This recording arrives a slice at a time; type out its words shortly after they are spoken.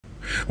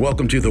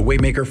Welcome to the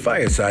Waymaker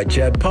Fireside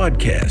Chat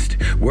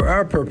podcast, where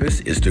our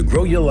purpose is to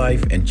grow your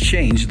life and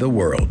change the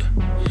world.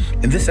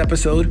 In this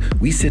episode,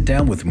 we sit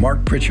down with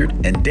Mark Pritchard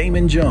and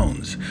Damon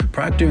Jones,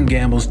 Procter &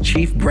 Gamble's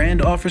Chief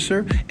Brand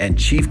Officer and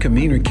Chief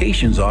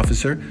Communications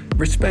Officer,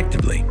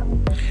 respectively.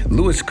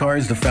 Louis Carr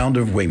is the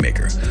founder of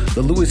Waymaker,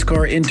 the Louis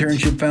Carr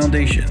Internship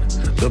Foundation,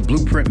 the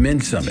Blueprint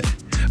Men's Summit,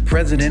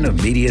 President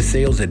of Media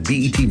Sales at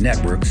BET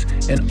Networks,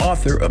 and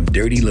author of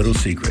Dirty Little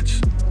Secrets.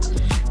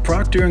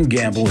 Procter &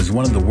 Gamble is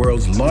one of the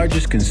world's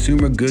largest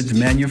consumer goods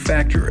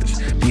manufacturers,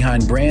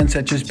 behind brands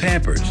such as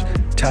Pampers,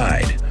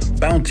 Tide,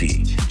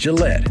 Bounty,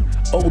 Gillette,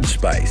 Old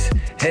Spice,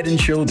 Head &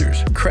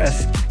 Shoulders,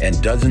 Crest,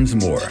 and dozens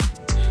more.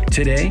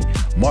 Today,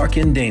 Mark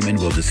and Damon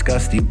will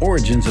discuss the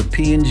origins of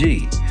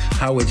P&G,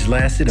 how it's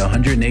lasted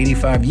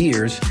 185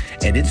 years,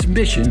 and its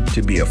mission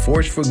to be a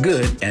force for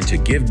good and to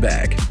give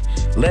back.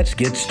 Let's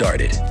get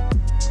started.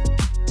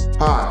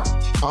 Hi,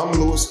 I'm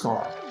Louis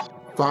Carr,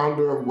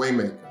 founder of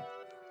Waymaker,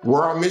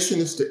 where our mission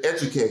is to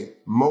educate,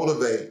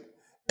 motivate,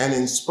 and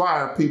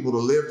inspire people to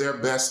live their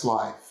best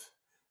life,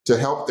 to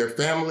help their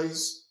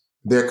families,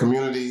 their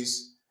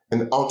communities,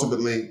 and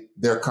ultimately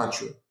their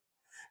country.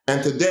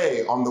 And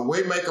today on the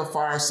Waymaker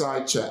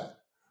Fireside Chat,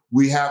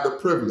 we have the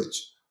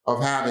privilege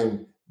of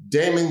having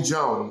Damon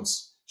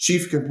Jones,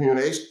 Chief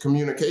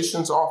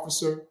Communications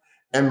Officer,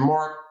 and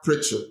Mark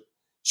Pritchard,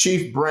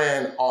 Chief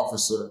Brand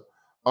Officer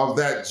of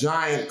that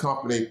giant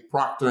company,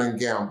 Procter &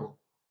 Gamble.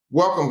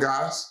 Welcome,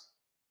 guys.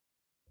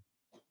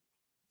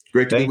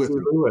 Great to Thank be with you,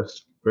 you.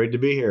 Louis. Great to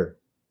be here.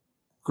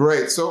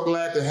 Great. So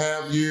glad to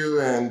have you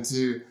and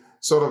to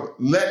sort of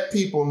let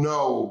people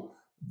know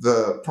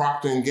the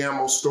Procter &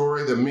 Gamble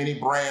story, the many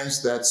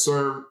brands that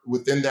serve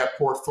within that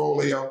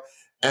portfolio,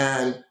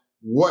 and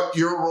what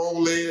your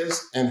role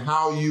is and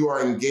how you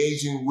are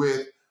engaging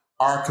with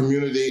our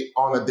community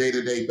on a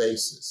day-to-day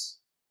basis.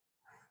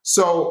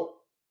 So,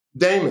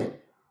 Damon,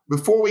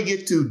 before we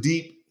get too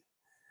deep,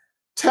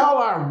 tell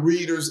our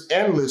readers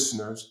and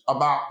listeners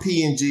about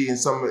P&G and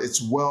some of its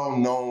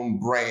well-known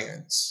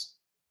brands.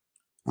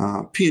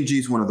 P&G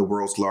is one of the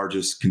world's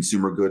largest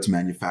consumer goods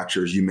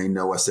manufacturers. You may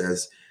know us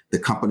as the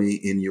company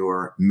in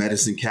your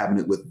medicine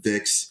cabinet with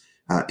Vicks,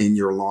 in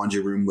your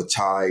laundry room with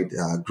Tide.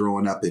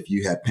 Growing up, if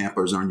you had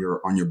Pampers on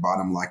your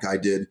bottom like I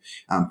did,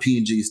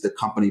 P&G is the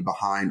company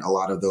behind a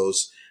lot of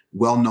those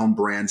well-known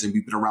brands, and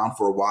we've been around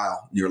for a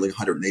while, nearly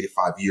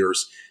 185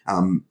 years.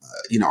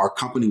 Our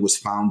company was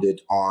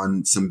founded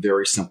on some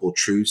very simple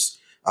truths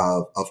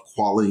of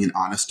quality and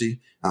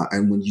honesty.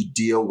 And when you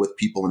deal with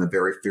people in a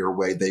very fair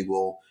way, they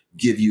will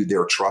give you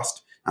their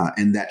trust.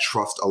 And that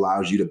trust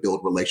allows you to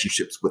build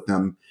relationships with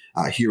them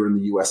here in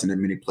the U.S. and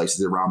in many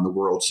places around the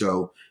world.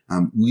 So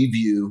we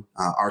view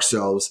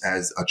ourselves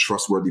as a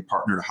trustworthy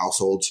partner to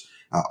households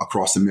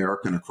across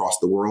America and across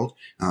the world.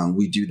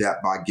 We do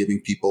that by giving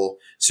people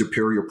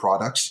superior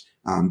products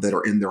that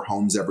are in their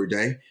homes every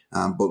day.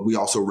 But we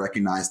also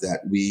recognize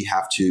that we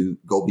have to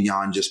go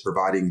beyond just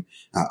providing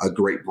a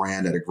great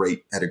brand at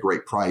a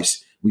great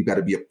price. We've got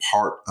to be a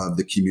part of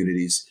the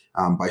communities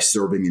by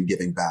serving and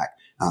giving back.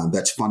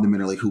 That's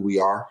fundamentally who we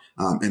are.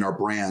 And our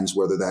brands,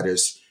 whether that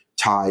is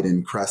Tide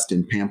and Crest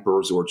and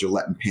Pampers or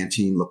Gillette and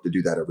Pantene, look to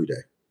do that every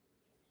day.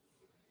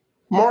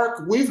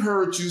 Mark, we've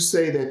heard you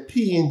say that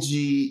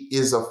P&G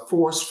is a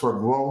force for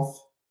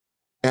growth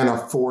and a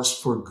force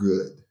for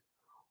good.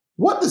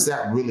 What does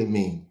that really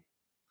mean?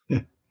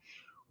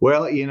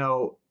 Well,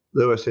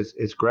 Louis,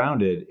 it's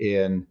grounded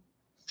in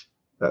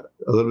a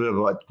little bit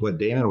of what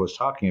Damon was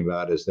talking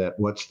about. Is that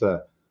what's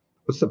the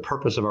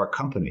purpose of our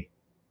company?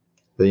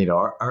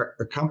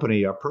 Our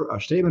company, our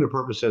statement of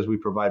purpose says we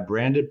provide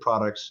branded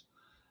products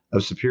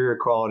of superior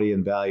quality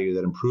and value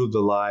that improve the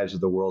lives of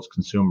the world's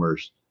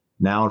consumers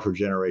now and for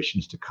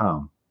generations to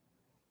come.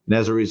 And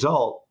as a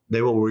result,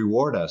 they will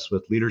reward us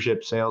with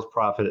leadership, sales,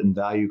 profit, and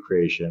value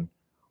creation,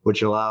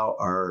 which allow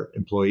our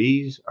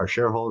employees, our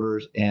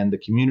shareholders, and the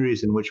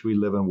communities in which we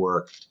live and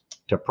work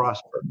to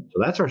prosper. So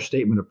that's our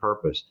statement of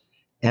purpose.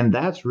 And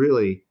that's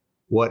really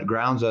what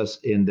grounds us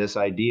in this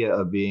idea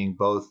of being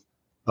both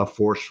a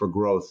force for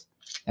growth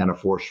and a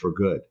force for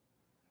good.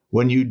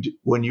 When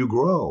you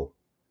grow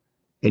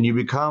and you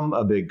become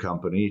a big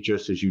company,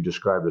 just as you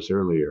described us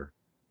earlier,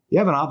 you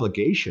have an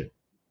obligation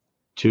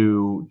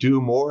to do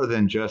more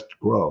than just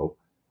grow.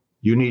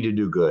 You need to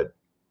do good.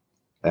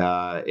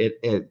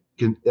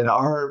 In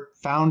our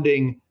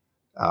founding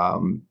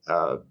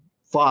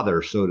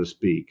father, so to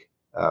speak,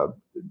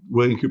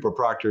 William Cooper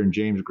Procter and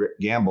James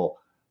Gamble,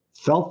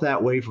 felt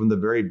that way from the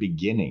very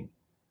beginning.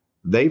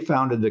 They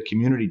founded the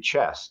Community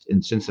Chest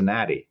in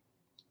Cincinnati,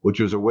 which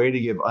was a way to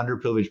give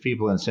underprivileged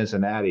people in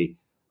Cincinnati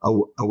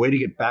a way to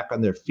get back on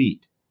their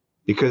feet,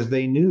 because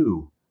they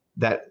knew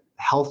that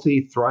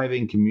healthy,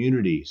 thriving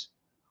communities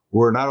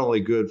were not only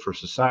good for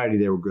society,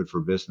 they were good for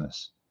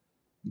business.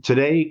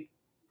 Today,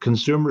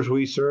 consumers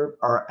we serve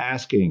are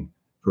asking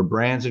for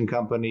brands and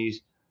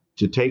companies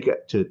to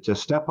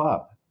step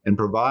up and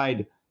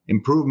provide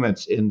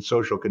improvements in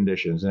social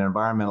conditions and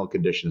environmental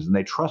conditions. And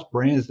they trust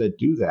brands that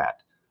do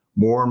that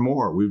more and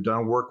more. We've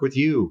done work with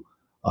you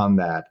on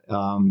that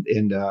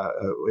in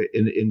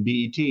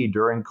BET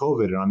during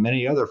COVID and on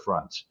many other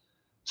fronts.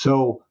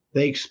 So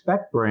they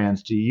expect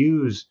brands to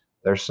use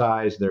their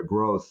size, their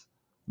growth,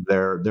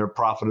 their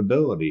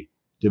profitability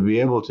to be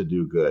able to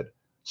do good.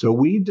 So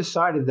we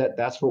decided that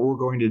that's what we're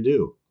going to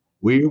do.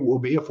 We will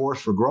be a force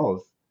for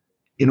growth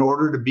in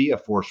order to be a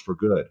force for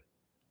good,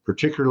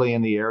 particularly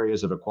in the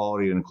areas of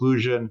equality and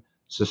inclusion,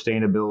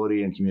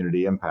 sustainability, and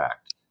community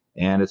impact.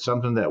 And it's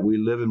something that we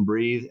live and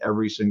breathe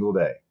every single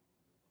day.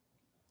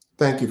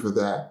 Thank you for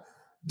that.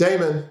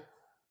 Damon,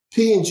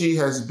 P&G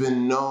has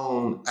been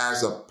known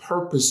as a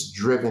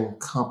purpose-driven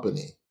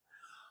company.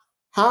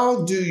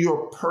 How do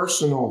your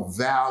personal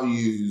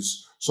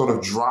values sort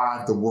of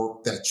drive the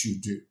work that you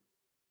do?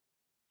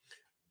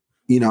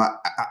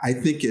 I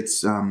think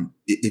it's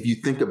if you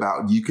think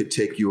about, you could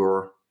take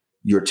your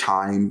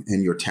time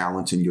and your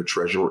talents and your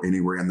treasure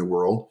anywhere in the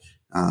world.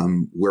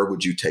 Where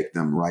would you take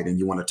them, right? And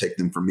you want to take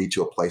them, for me,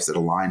 to a place that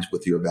aligns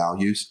with your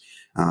values,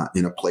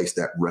 in a place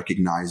that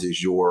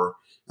recognizes your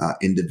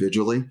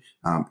individually,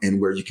 and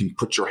where you can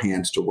put your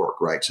hands to work,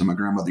 right? So my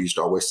grandmother used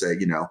to always say,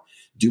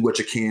 do what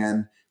you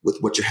can with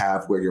what you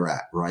have where you're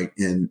at, right?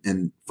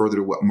 And further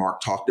to what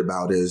Mark talked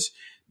about is,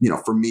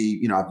 for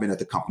me, I've been at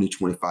the company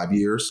 25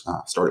 years,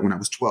 started when I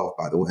was 12,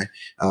 by the way.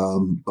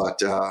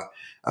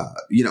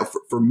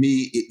 For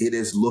me, it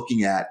is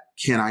looking at,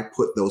 can I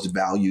put those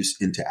values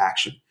into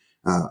action?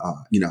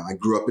 I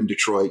grew up in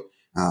Detroit.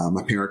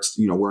 My parents,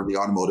 were in the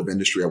automotive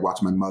industry. I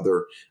watched my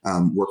mother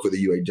work for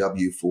the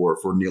UAW for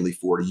nearly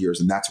 40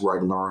 years. And that's where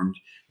I learned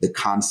the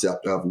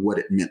concept of what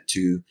it meant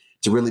to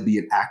really be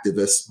an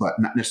activist, but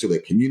not necessarily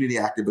a community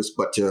activist,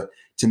 but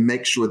to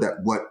make sure that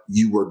what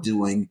you were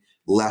doing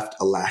left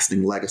a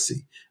lasting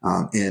legacy.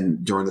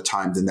 And during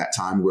that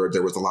time where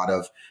there was a lot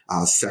of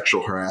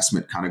sexual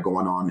harassment kind of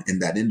going on in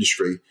that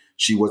industry,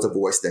 she was a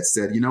voice that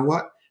said, you know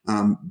what?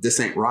 This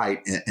ain't right.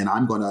 And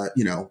I'm going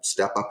to,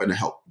 step up and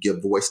help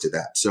give voice to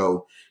that.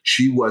 So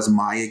she was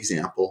my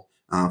example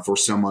for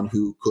someone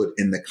who could,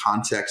 in the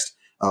context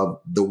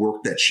of the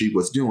work that she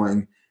was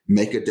doing,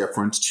 make a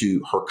difference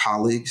to her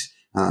colleagues,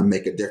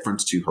 make a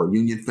difference to her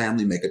union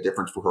family, make a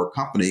difference for her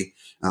company,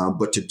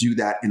 but to do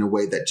that in a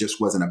way that just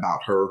wasn't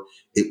about her.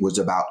 It was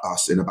about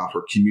us and about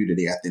her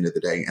community at the end of the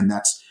day. And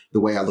that's the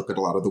way I look at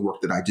a lot of the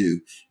work that I do.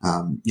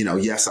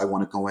 Yes, I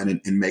want to go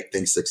in and make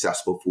things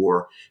successful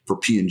for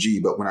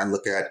P&G, but when I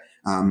look at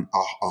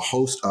a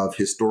host of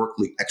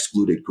historically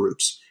excluded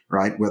groups,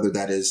 right, whether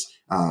that is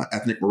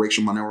ethnic or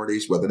racial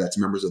minorities, whether that's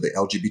members of the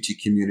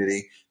LGBT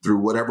community, through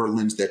whatever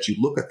lens that you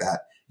look at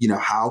that,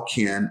 how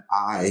can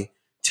I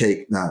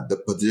take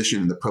the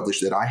position and the privilege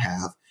that I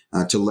have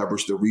to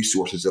leverage the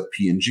resources of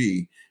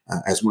P&G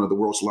as one of the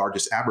world's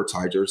largest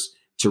advertisers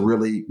to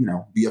really,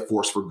 be a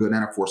force for good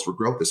and a force for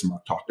growth, as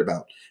Mark talked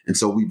about. And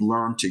so we've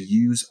learned to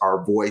use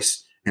our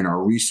voice and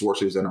our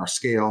resources and our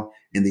scale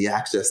and the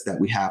access that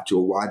we have to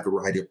a wide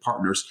variety of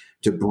partners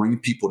to bring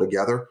people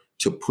together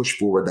to push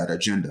forward that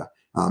agenda.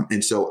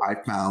 And so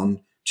I found,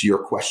 to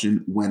your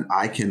question, when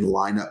I can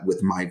line up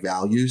with my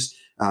values,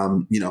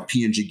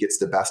 P&G gets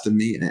the best of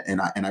me,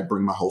 and I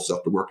bring my whole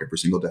self to work every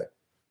single day.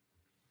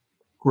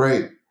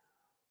 Great.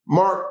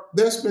 Mark,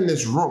 there's been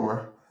this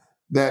rumor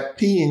that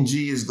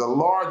P&G is the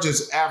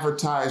largest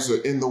advertiser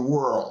in the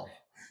world.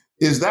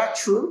 Is that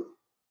true?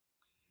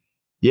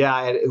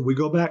 Yeah, we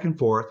go back and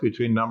forth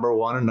between number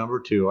one and number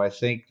two. I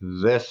think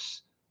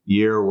this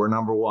year we're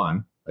number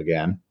one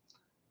again.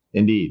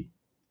 Indeed.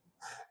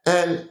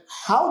 And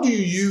how do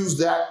you use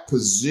that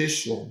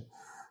position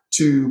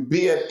to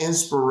be an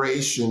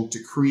inspiration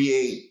to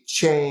create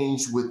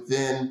change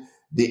within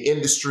the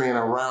industry and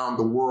around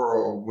the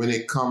world when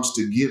it comes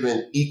to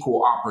giving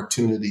equal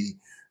opportunity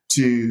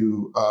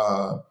to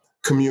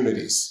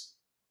communities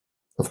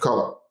of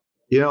color?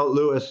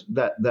 Louis,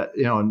 that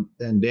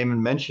and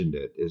Damon mentioned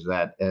it, is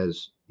that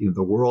as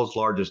the world's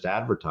largest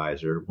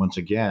advertiser, once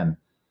again,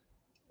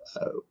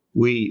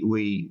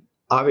 we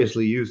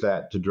obviously use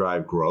that to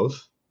drive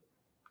growth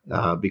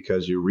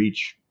because you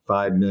reach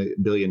 5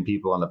 billion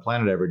people on the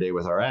planet every day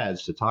with our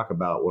ads to talk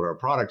about what our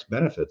products'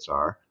 benefits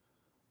are.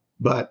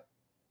 But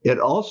it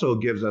also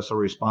gives us a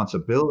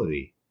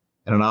responsibility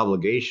and an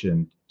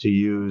obligation to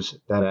use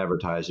that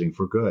advertising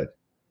for good.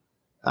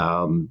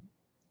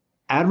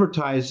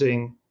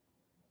 Advertising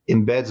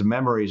embeds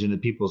memories into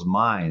people's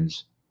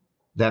minds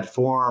that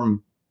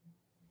form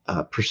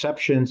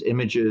perceptions,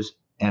 images,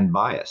 and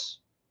bias.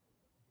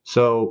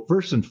 So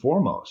first and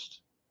foremost,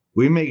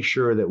 we make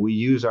sure that we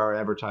use our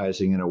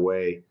advertising in a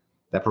way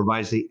that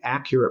provides the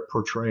accurate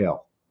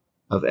portrayal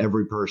of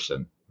every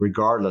person,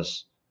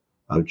 regardless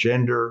of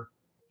gender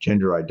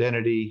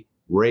identity,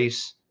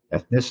 race,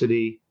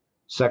 ethnicity,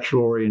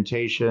 sexual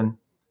orientation,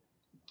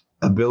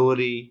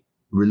 ability,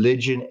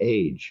 religion,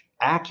 age.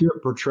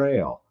 Accurate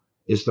portrayal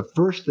is the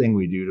first thing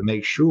we do to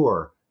make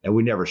sure that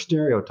we never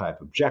stereotype,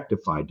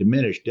 objectify,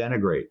 diminish,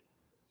 denigrate,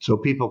 so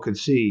people can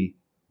see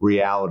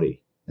reality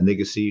and they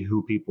can see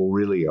who people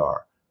really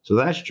are. So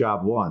that's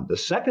job one. The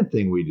second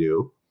thing we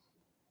do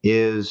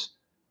is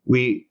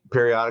we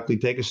periodically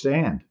take a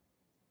stand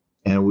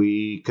and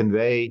we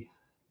convey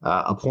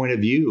a point of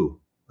view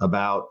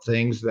about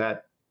things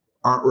that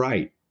aren't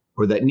right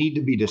or that need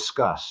to be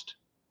discussed.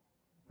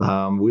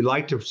 We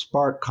like to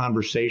spark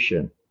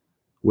conversation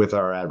with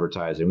our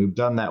advertising. We've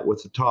done that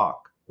with the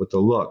talk, with the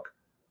look,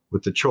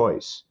 with the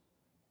choice,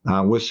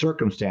 with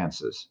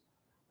circumstances.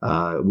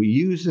 We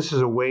use this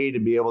as a way to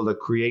be able to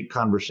create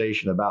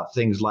conversation about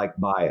things like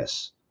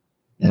bias.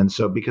 And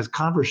so, because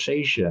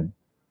conversation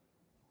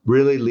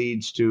really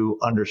leads to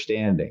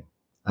understanding.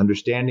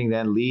 Understanding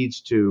then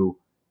leads to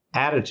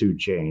attitude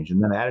change,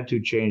 and then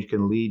attitude change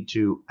can lead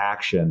to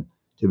action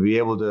to be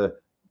able to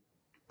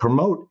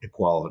promote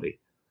equality.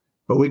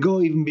 But we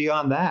go even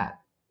beyond that.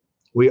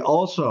 We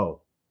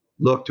also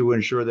look to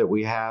ensure that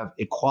we have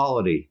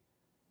equality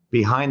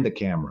behind the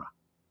camera,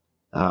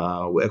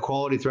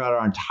 equality throughout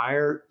our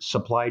entire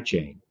supply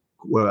chain.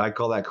 Well, we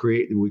call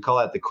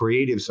that the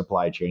creative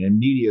supply chain and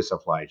media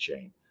supply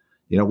chain.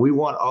 We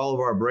want all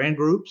of our brand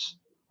groups,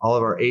 all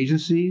of our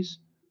agencies,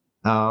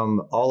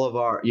 all of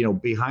our,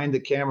 behind the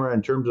camera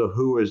in terms of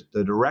who is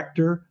the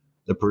director,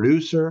 the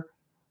producer,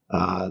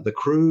 the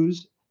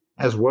crews,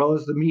 as well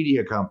as the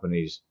media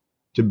companies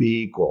to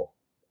be equal.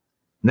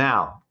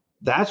 Now,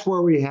 that's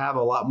where we have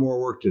a lot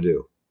more work to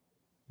do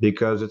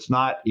because it's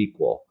not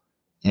equal.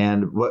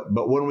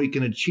 But when we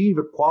can achieve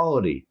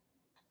equality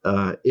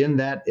in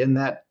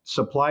that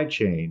supply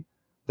chain,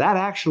 that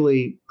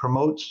actually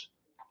promotes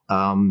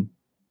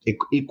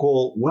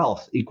equal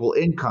wealth, equal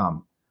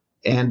income,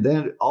 and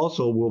then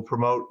also will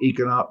promote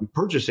economic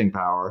purchasing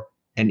power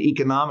and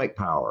economic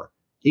power.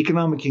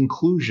 Economic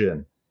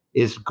inclusion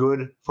is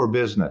good for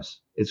business.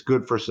 It's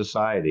good for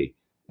society.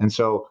 And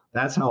so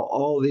that's how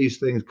all these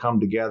things come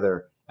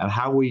together and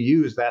how we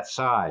use that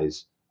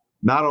size,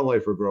 not only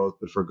for growth,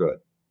 but for good.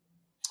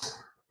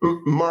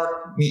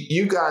 Mark,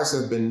 you guys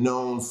have been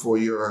known for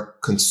your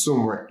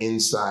consumer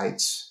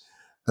insights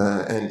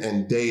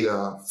and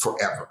data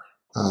forever.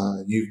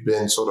 You've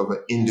been sort of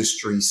an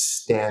industry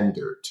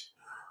standard.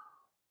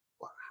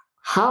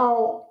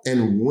 How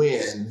and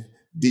when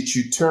did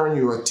you turn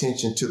your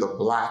attention to the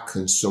Black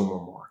consumer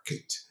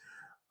market?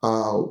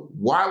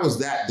 Why was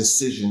that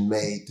decision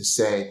made to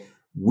say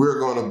we're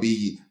going to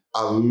be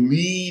a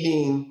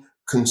leading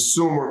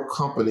consumer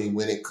company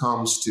when it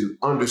comes to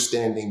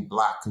understanding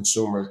Black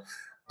consumer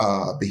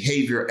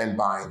behavior and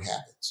buying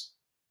habits?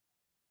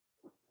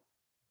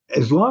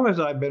 As long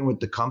as I've been with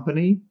the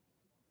company,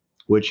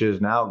 which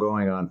is now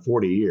going on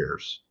 40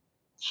 years.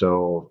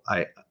 So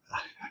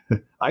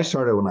I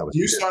started when I was.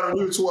 You started when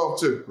you were 12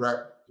 too, right?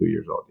 2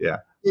 years old, yeah.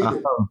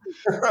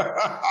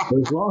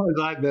 As long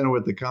as I've been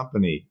with the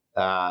company,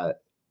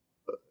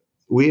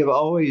 we have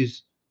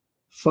always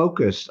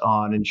focused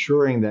on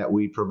ensuring that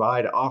we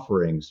provide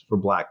offerings for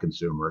Black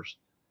consumers,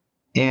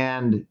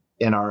 and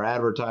in our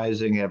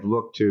advertising have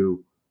looked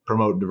to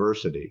promote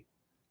diversity.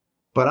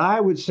 But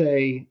I would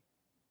say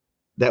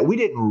that we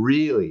didn't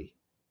really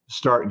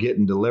start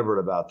getting deliberate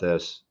about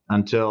this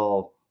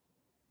until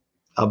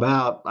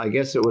about, I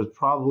guess it was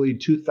probably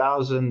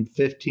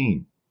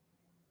 2015.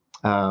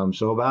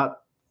 So about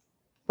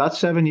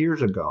 7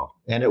 years ago.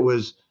 And it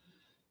was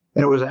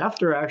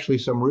after actually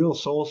some real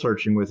soul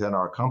searching within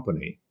our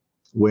company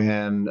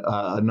when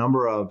a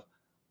number of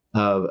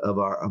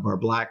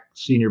our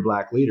senior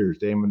Black leaders,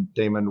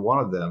 Damon, one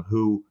of them,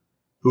 who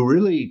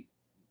really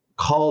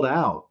called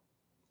out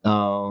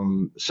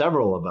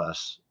several of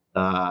us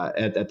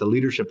at the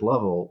leadership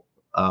level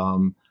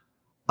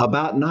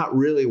about not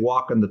really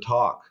walking the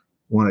talk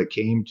when it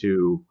came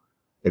to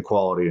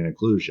equality and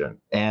inclusion,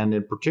 and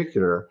in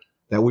particular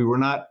that we were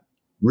not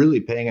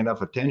really paying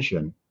enough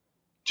attention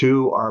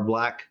to our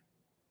Black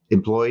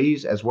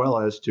employees as well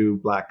as to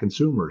Black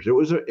consumers. It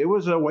was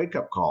a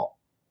wake-up call.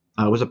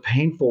 It was a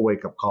painful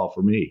wake-up call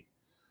for me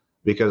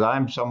because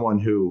I'm someone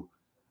who,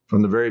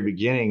 from the very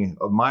beginning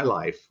of my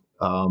life,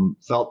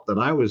 felt that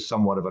I was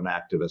somewhat of an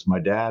activist. My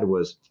dad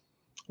was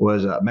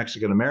a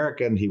Mexican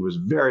American. He was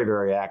very,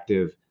 very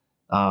active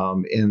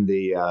in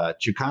the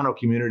Chicano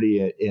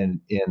community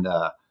in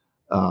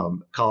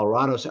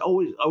Colorado. So I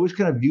always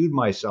kind of viewed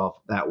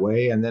myself that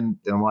way. And then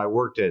when I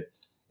worked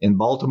in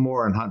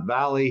Baltimore and Hunt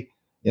Valley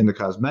in the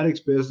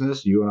cosmetics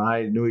business, you and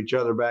I knew each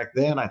other back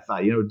then. I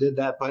thought, did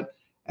that.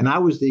 And I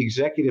was the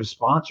executive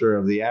sponsor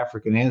of the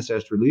African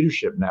Ancestry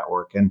Leadership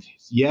Network. And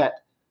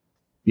yet,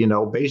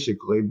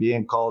 basically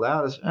being called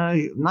out as,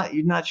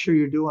 you're not sure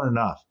you're doing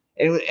enough.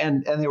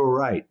 And they were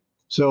right.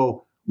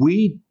 So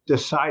we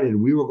decided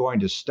we were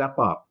going to step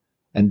up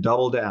and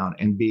double down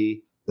and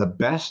be the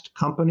best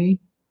company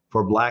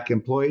for Black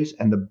employees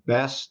and the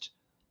best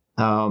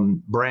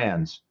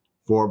brands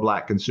for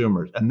Black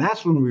consumers. And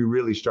that's when we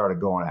really started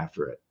going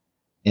after it.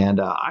 And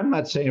I'm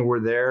not saying we're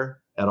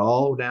there at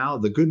all now.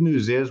 The good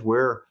news is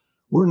we're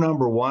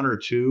number one or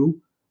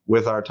two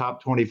with our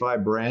top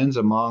 25 brands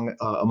among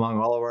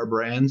all of our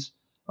brands,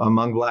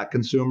 among Black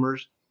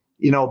consumers.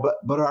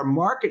 But our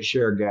market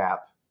share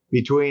gap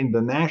between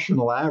the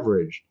national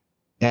average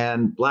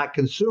and Black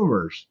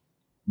consumers,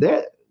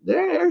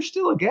 there's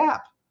still a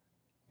gap.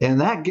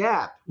 And that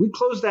gap, we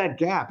closed that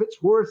gap.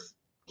 It's worth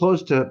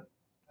close to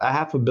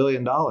 $500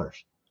 million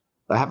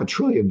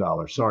 $500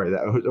 billion. Sorry,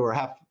 or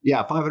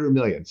 $500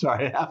 million.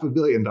 Sorry, $500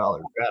 million.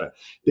 Got it.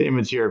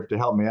 Damon's here to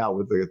help me out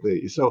with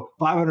so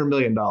 $500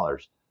 million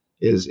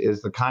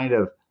is the kind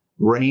of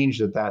range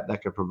that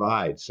could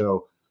provide.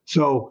 So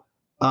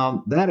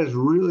that is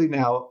really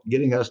now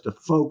getting us to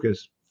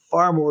focus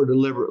far more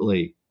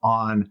deliberately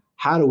on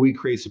how do we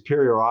create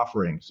superior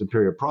offerings,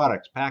 superior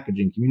products,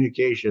 packaging,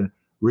 communication,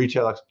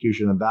 retail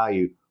execution, and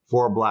value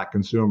for Black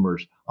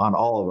consumers on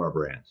all of our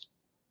brands.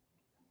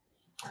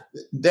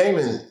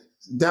 Damon,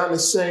 down the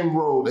same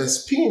road,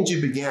 as P&G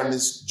began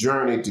this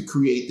journey to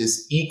create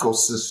this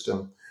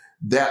ecosystem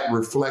that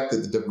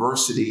reflected the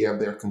diversity of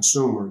their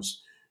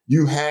consumers,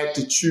 you had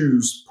to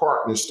choose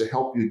partners to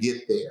help you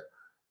get there.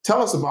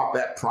 Tell us about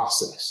that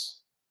process.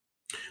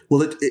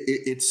 Well,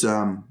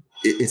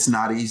 it's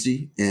not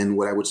easy, and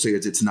what I would say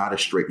is it's not a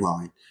straight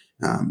line.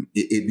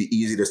 It'd be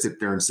easy to sit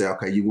there and say,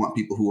 okay, you want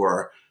people who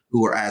are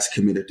as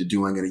committed to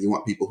doing it, and you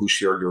want people who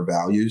share your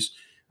values.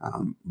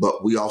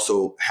 But we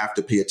also have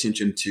to pay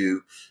attention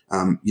to,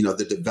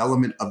 the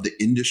development of the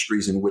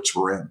industries in which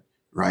we're in,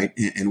 right?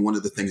 And one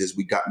of the things is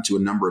we got into a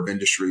number of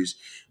industries.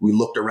 We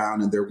looked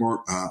around and there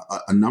weren't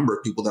a number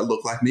of people that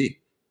looked like me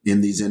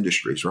in these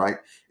industries, right?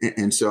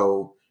 And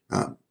so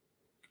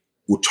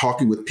we're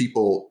talking with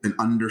people and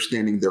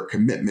understanding their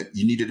commitment.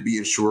 You needed to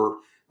be sure.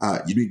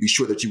 You need to be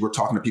sure that you were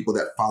talking to people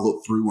that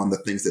followed through on the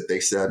things that they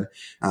said,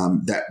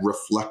 that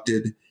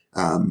reflected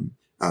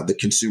the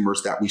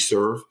consumers that we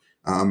serve.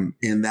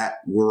 And that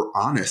we're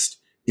honest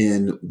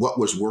in what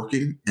was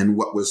working and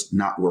what was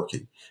not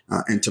working.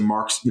 And to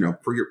Mark's,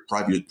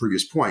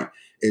 previous point,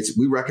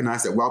 we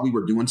recognize that while we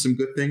were doing some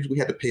good things, we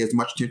had to pay as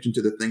much attention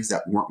to the things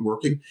that weren't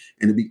working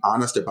and to be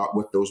honest about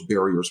what those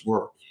barriers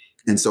were.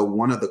 And so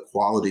one of the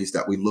qualities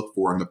that we look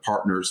for in the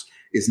partners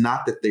is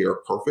not that they are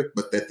perfect,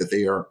 but that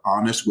they are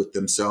honest with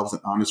themselves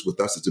and honest with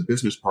us as a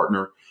business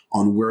partner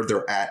on where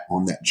they're at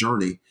on that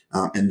journey.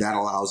 And that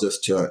allows us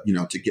to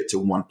get to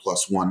 1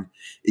 + 1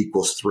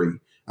 = 3.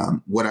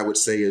 What I would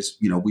say is,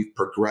 we've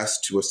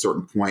progressed to a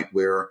certain point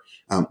where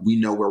we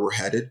know where we're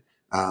headed.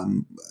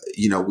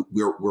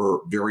 We're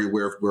very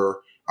aware of where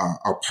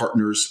our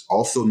partners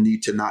also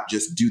need to not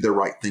just do the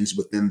right things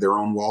within their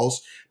own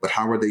walls, but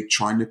how are they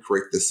trying to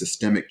create the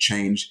systemic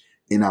change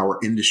in our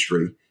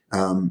industry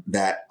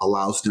that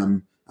allows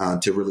them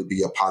to really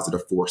be a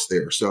positive force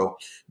there. So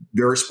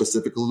very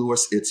specifically,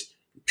 Louis, it's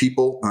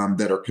people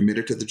that are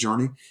committed to the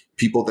journey,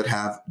 people that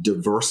have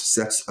diverse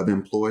sets of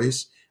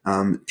employees,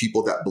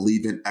 people that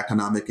believe in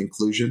economic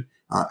inclusion,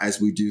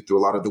 as we do through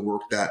a lot of the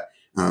work that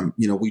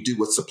we do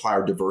with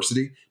supplier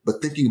diversity,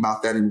 but thinking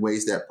about that in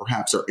ways that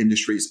perhaps our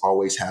industries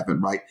always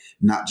haven't, right?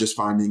 Not just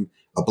finding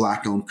a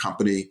Black-owned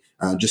company,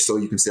 just so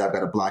you can say I've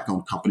got a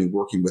Black-owned company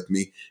working with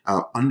me,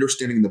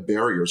 understanding the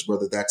barriers,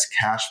 whether that's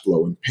cash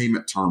flow and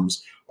payment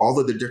terms, all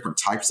of the different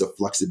types of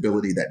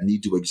flexibility that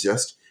need to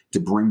exist to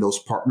bring those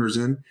partners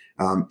in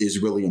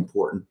is really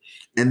important.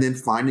 And then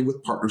finding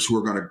with partners who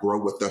are going to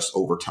grow with us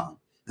over time.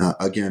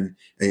 Again,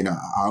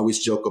 I always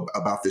joke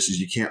about this: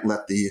 is you can't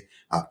let the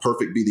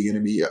perfect be the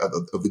enemy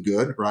of the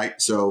good, right?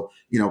 So,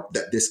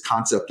 that this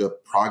concept of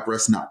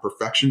progress, not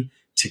perfection,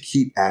 to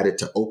keep at it,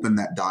 to open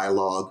that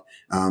dialogue,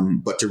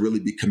 but to really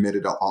be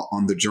committed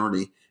on the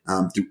journey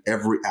through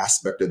every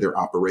aspect of their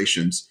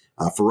operations.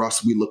 For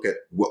us, we look at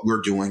what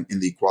we're doing in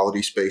the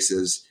equality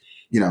spaces.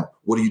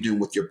 What are you doing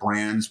with your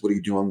brands? What are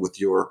you doing with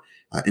your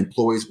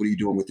employees? What are you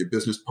doing with your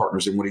business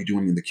partners? And what are you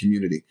doing in the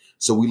community?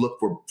 So we look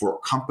for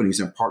companies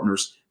and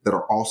partners that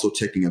are also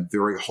taking a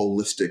very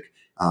holistic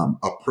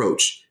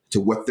approach to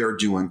what they're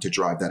doing to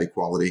drive that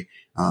equality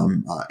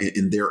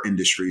in their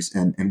industries.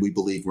 And we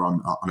believe we're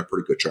on a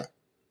pretty good track.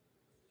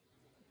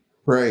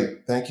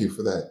 Great. Thank you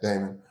for that,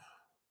 Damon.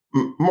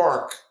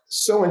 Mark,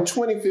 so in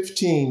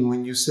 2015,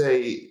 when you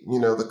say,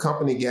 the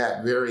company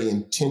got very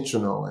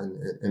intentional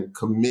and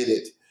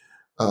committed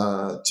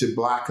to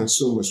Black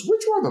consumers,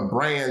 which were the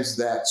brands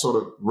that sort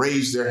of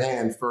raised their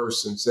hand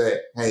first and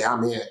said, hey,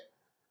 I'm in?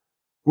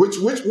 Which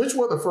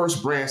were the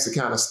first brands to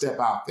kind of step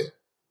out there?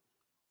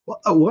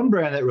 Well, one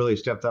brand that really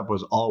stepped up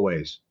was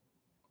Always.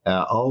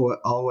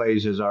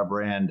 Always is our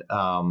brand,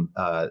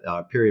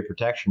 period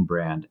protection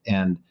brand.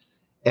 And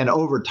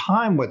over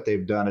time, what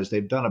they've done is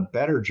they've done a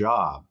better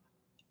job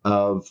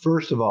of,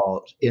 first of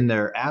all, in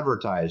their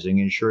advertising,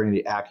 ensuring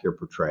the accurate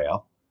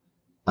portrayal.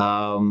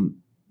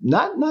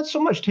 Not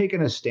so much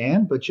taking a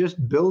stand, but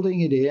just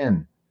building it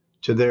in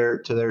to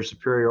their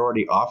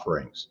superiority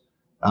offerings.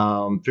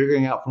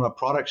 Figuring out from a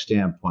product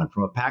standpoint,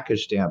 from a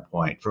package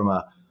standpoint, from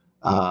a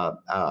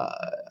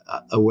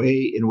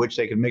way in which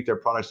they can make their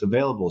products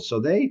available.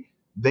 So they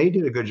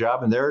did a good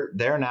job, and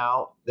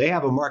they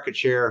have a market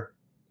share,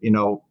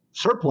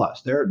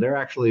 surplus. They're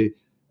actually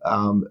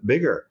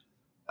bigger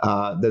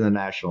than the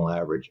national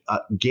average.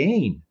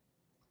 Gain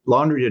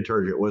laundry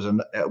detergent was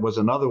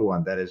another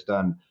one that has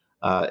done,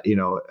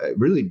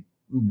 really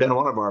been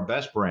one of our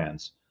best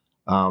brands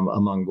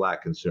among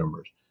Black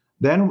consumers.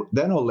 Then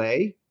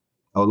Olay.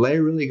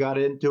 Olay really got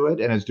into it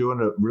and is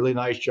doing a really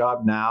nice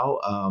job now.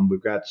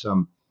 We've got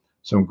some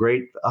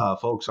great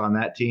folks on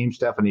that team.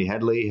 Stephanie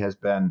Headley has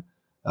been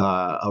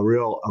a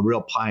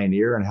real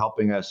pioneer in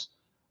helping us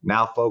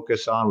now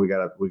focus on. We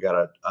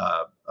got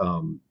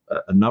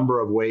a number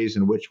of ways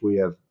in which we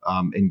have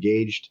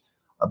engaged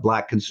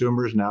Black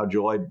consumers. Now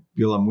Joy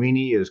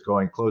Buolamwini is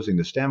closing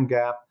the STEM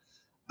gap.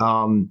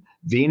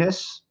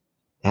 Venus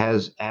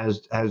has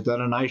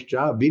done a nice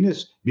job.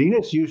 Venus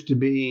used to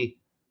be,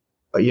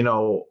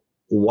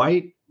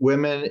 white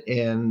women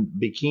in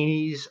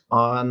bikinis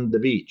on the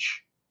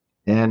beach,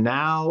 and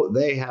now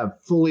they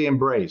have fully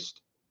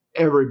embraced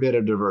every bit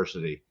of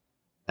diversity.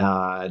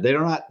 They're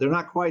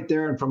not quite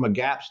there, and from a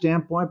Gap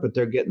standpoint, but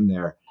they're getting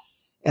there.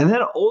 And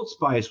then Old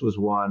Spice was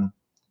one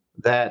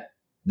that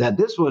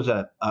this was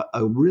a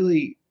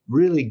really,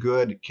 really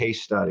good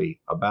case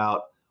study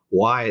about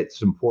why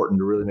it's important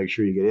to really make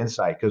sure you get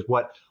insight. Because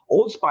what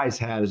Old Spice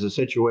had is a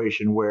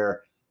situation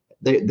where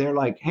they're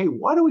like, hey,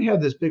 why do we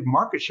have this big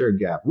market share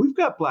gap? We've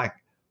got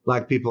black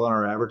people in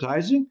our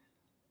advertising.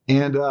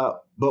 And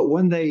but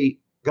when they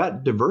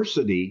got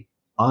diversity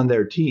on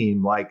their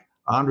team, like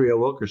Andrea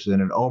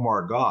Wilkerson and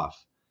Omar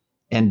Goff,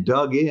 and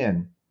dug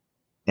in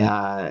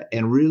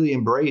and really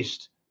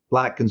embraced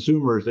Black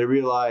consumers, they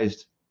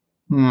realized,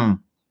 Black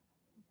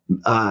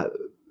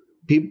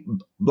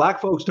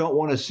folks don't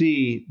want to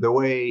see the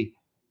way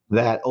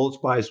that Old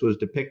Spice was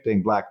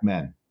depicting Black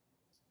men.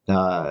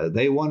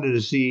 They wanted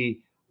to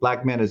see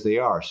Black men as they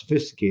are,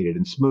 sophisticated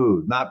and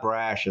smooth, not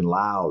brash and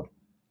loud.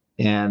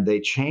 And they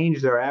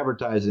changed their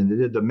advertising. They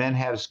did the Men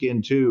Have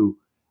Skin Too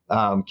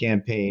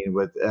campaign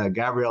with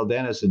Gabrielle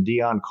Dennis and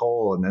Dion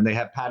Cole, and then they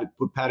have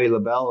put Patti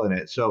LaBelle in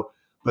it. So,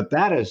 but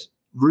that has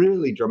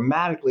really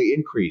dramatically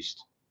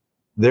increased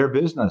their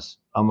business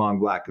among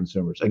Black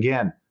consumers.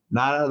 Again,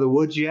 not out of the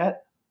woods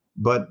yet,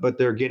 but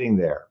they're getting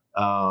there.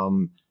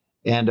 And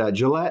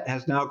Gillette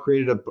has now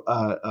created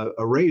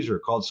a razor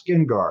called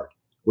Skin Guard,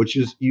 which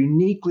is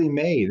uniquely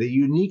made. They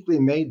uniquely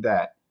made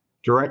that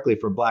directly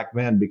for Black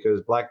men,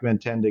 because Black men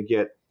tend to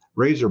get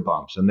razor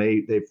bumps, and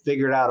they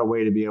figured out a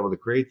way to be able to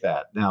create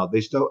that. Now they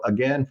still,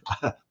 again,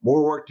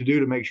 more work to do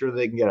to make sure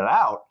they can get it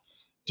out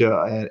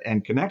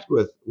and connect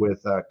with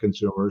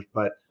consumers.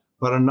 But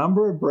a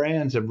number of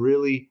brands have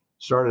really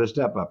started to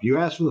step up. You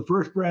asked for the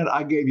first brand,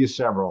 I gave you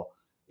several,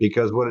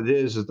 because what it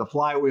is the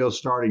flywheel is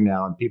starting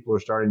now, and people are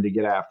starting to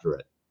get after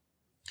it.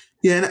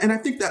 Yeah, and I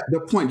think that the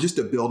point, just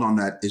to build on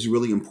that, is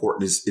really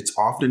important. Is it's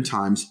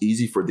oftentimes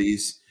easy for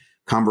these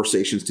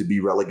conversations to be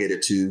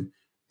relegated to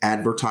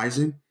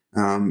advertising.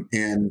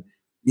 And,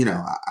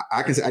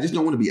 I can say, I just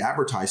don't want to be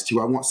advertised to.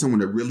 I want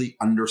someone to really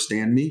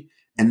understand me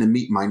and to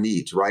meet my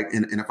needs, right?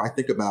 And if I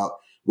think about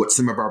what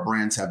some of our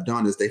brands have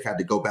done, is they've had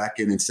to go back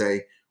in and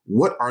say,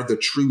 what are the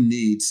true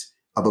needs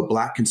of a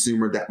Black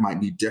consumer that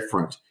might be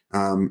different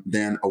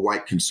than a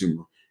white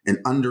consumer? And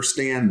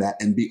understand that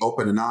and be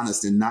open and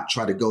honest, and not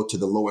try to go to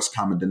the lowest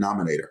common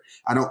denominator.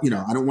 I don't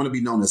want to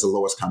be known as the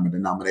lowest common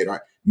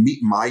denominator. Meet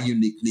my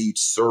unique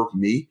needs, serve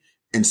me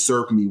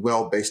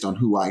well based on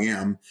who I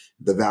am,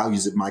 the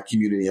values of my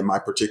community and my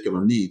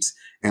particular needs.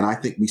 And I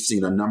think we've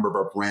seen a number of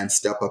our brands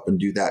step up and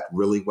do that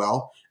really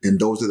well. And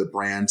those are the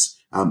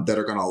brands that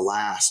are going to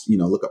last.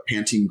 Look at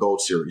Pantene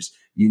Gold Series,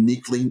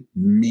 uniquely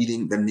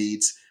meeting the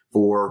needs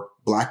for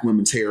Black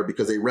women's hair,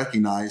 because they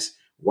recognize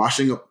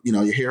washing up,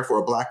 your hair for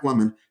a Black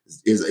woman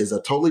is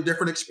a totally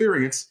different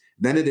experience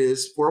than it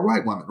is for a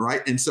white woman,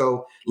 right? And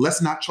so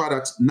let's not try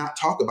to not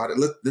talk about it.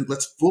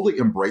 Let's fully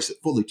embrace it,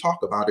 fully talk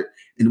about it.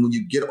 And when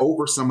you get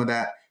over some of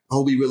that,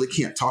 we really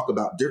can't talk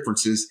about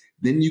differences,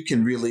 then you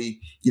can really,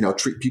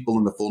 treat people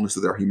in the fullness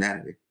of their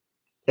humanity.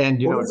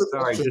 And,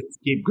 sorry, just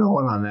keep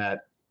going on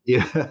that.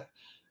 Yeah,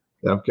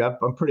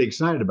 I'm pretty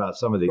excited about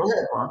some of these. Go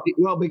ahead, Mark.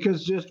 Well,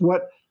 because just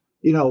what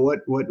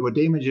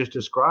Damon just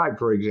described,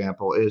 for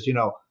example, is,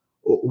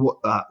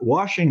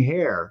 washing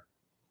hair,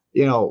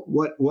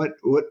 what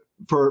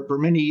for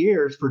many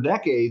years, for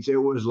decades, it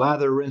was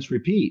lather, rinse,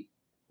 repeat.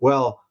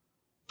 Well,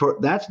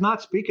 that's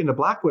not speaking to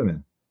Black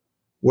women,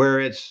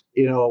 where it's,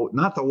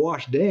 not the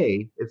wash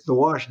day, it's the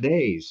wash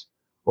days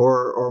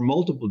or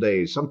multiple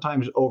days,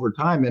 sometimes over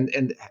time,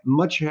 and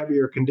much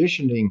heavier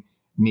conditioning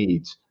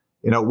needs.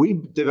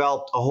 We've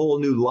developed a whole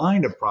new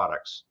line of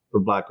products for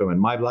Black women.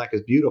 My Black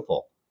is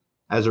Beautiful,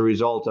 as a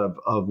result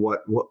of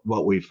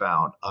what we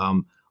found.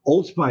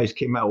 Old Spice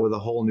came out with a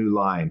whole new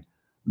line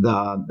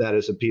that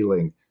is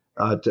appealing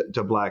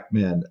to Black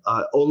men.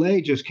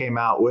 Olay just came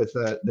out with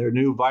their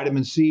new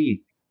vitamin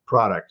C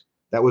product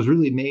that was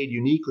really made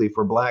uniquely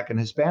for Black and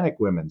Hispanic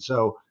women.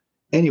 So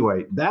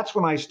anyway, that's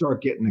when I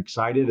start getting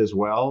excited as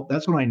well.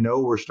 That's when I know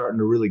we're starting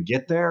to really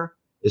get there,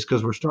 is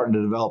because we're starting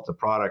to develop the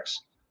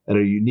products that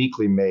are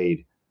uniquely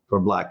made for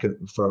Black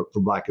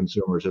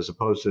consumers, as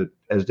opposed to,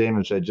 as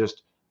Damon said,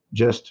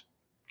 just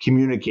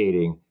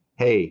communicating,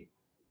 hey,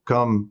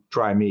 come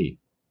try me.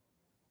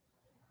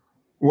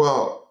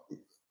 Well,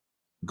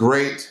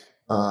 great.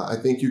 I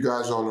think you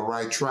guys are on the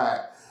right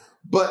track.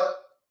 But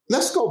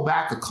let's go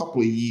back a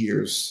couple of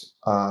years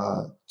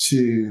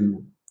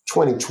to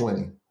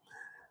 2020.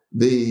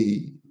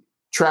 The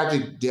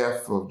tragic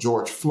death of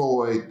George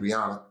Floyd,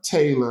 Breonna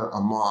Taylor,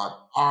 Ahmaud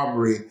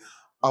Arbery.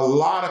 A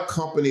lot of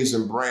companies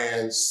and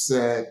brands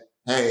said,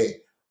 hey,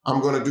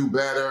 I'm going to do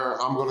better.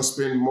 I'm going to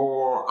spend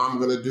more. I'm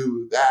going to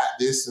do that,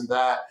 this and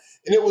that.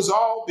 And it was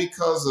all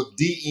because of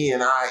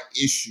DE&I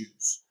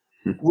issues.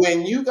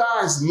 When you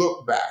guys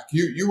look back,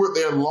 you were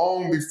there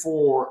long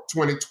before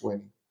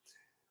 2020.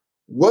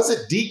 Was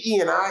it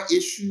DE&I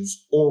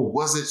issues, or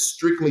was it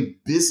strictly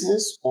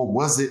business, or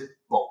was it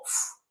both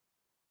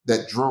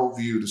that drove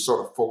you to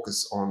sort of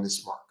focus on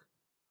this market?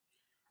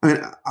 I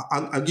mean,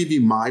 I'll give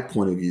you my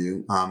point of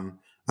view.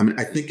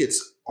 I think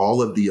it's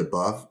all of the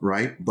above,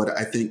 right? But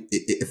I think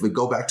if we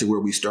go back to where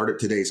we started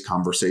today's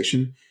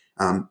conversation,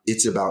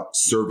 it's about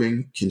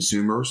serving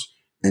consumers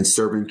and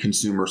serving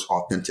consumers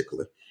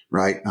authentically,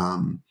 right?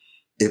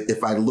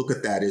 If I look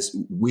at that as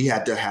we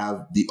had to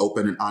have the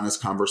open and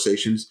honest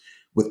conversations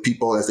with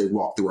people as they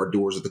walk through our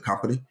doors of the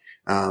company.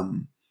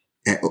 And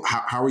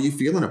how are you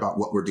feeling about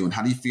what we're doing?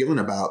 How are you feeling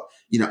about,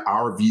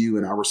 our view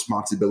and our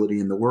responsibility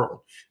in the world?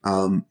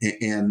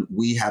 And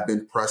we have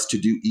been pressed to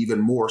do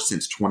even more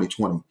since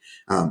 2020.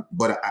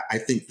 But I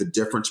think the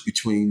difference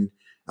between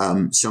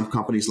some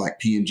companies like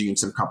P&G and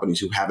some companies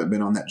who haven't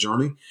been on that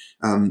journey,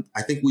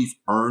 I think we've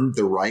earned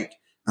the right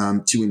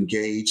to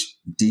engage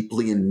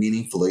deeply and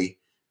meaningfully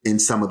in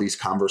some of these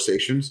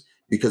conversations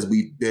because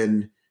we've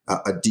been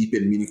a deep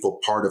and meaningful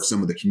part of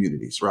some of the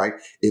communities, right?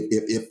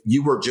 If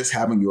you were just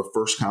having your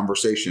first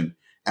conversation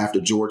after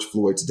George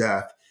Floyd's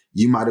death,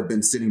 you might have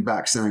been sitting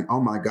back saying,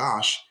 oh my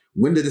gosh,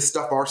 when did this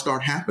stuff all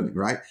start happening,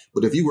 right?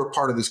 But if you were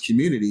part of this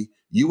community,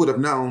 you would have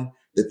known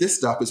that this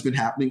stuff has been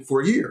happening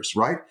for years,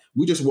 right?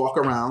 We just walk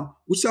around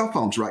with cell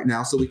phones right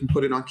now so we can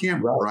put it on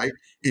camera, right?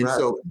 And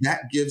so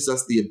that gives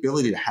us the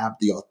ability to have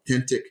the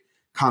authentic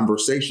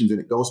conversations. And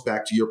it goes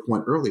back to your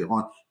point earlier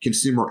on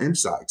consumer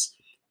insights.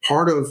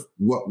 Part of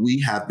what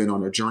we have been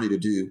on a journey to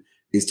do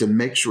is to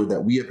make sure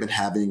that we have been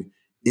having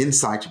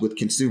insights with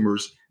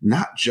consumers,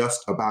 not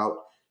just about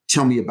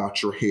tell me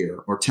about your hair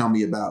or tell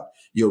me about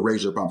your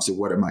razor bumps or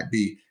what it might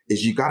be,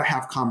 is you got to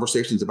have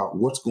conversations about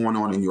what's going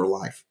on in your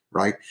life,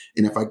 right?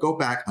 And if I go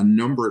back a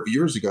number of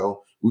years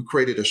ago, we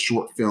created a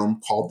short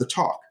film called The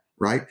Talk,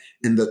 right?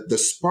 And the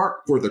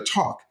spark for The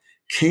Talk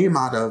came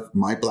out of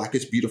My Black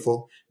is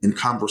Beautiful and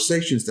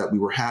conversations that we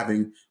were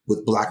having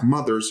with Black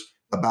mothers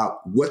about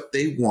what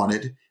they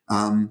wanted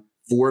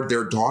for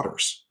their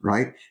daughters,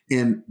 right?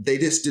 And they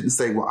just didn't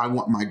say, well, I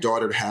want my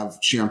daughter to have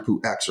shampoo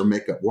X or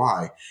makeup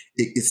Y.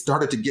 It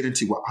started to get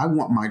into, well, I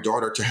want my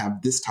daughter to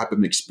have this type of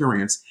an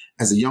experience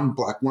as a young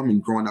Black woman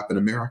growing up in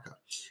America.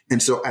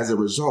 And so as a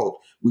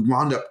result, we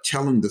wound up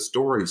telling the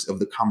stories of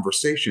the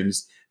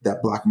conversations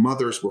that Black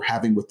mothers were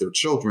having with their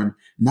children,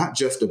 not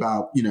just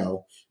about,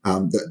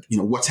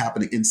 what's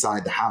happening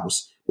inside the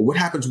house, but what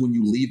happens when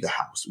you leave the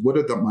house? What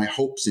are my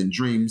hopes and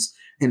dreams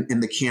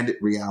and the candid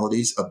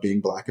realities of being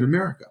Black in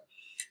America?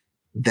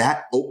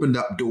 That opened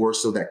up doors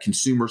so that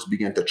consumers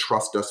began to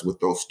trust us with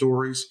those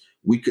stories.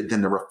 We could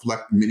then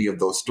reflect many of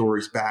those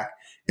stories back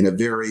in a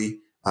very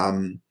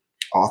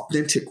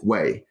authentic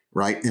way,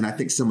 right? And I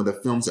think some of the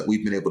films that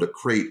we've been able to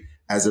create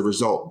as a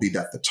result, be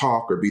that The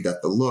Talk or be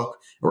that The Look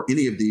or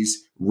any of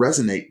these,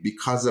 resonate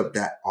because of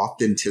that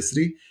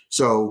authenticity.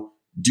 So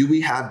do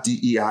we have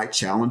DEI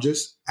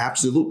challenges?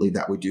 Absolutely,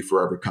 that we do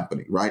for every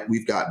company, right?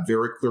 We've got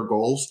very clear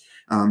goals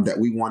that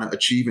we want to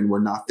achieve, and we're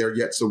not there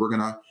yet. So we're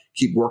going to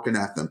keep working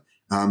at them.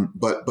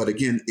 But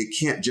again, it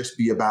can't just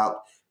be about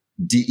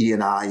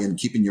DE&I and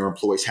keeping your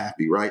employees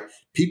happy, right?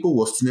 People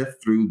will sniff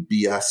through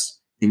BS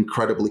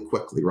incredibly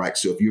quickly, right?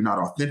 So if you're not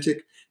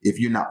authentic, if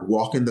you're not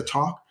walking the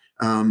talk,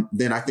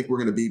 then I think we're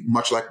going to be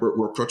much like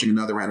we're approaching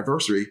another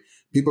anniversary.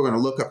 People are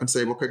going to look up and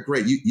say, well, okay,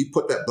 great. You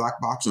put that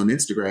black box on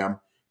Instagram.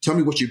 Tell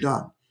me what you've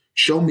done.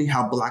 Show me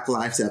how Black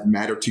lives have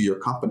mattered to your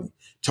company.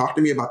 Talk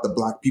to me about the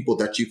Black people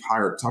that you've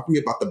hired. Talk to me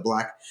about the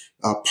Black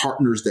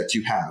partners that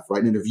you have,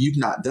 right? And if you've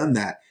not done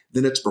that,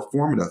 then it's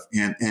performative,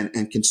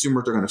 and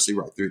consumers are going to see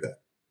right through that.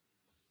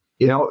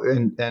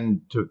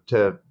 And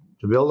to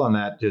build on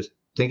that, just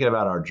thinking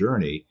about our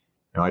journey,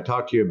 I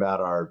talked to you about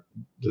our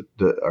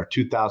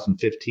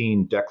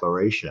 2015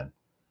 declaration.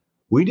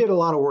 We did a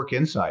lot of work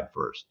inside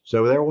first.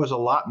 So there was a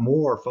lot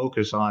more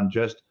focus on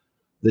just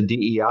the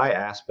DEI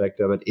aspect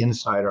of it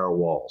inside our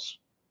walls,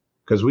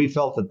 because we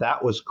felt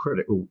that was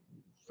critical.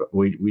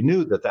 We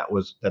knew that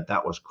was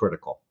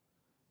critical.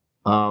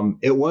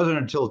 It wasn't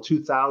until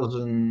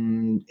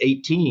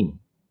 2018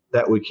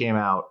 that we came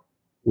out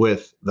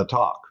with The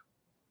Talk.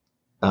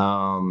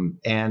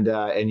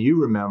 And you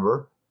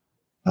remember,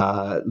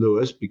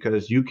 Louis,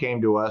 because you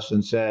came to us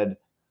and said,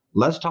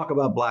 let's talk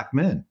about Black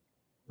men.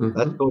 Mm-hmm.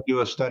 Let's go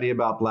do a study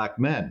about Black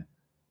men.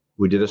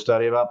 We did a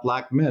study about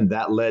Black men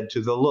that led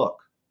to The Look.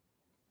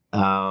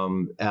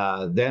 Then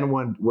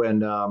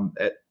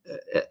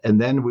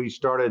then we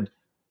started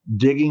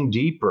digging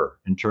deeper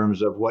in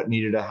terms of what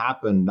needed to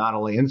happen, not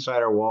only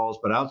inside our walls,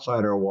 but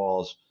outside our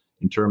walls,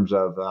 in terms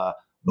of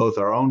both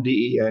our own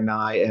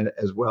DE&I and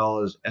as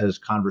well as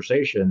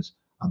conversations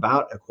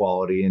about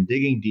equality, and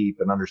digging deep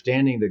and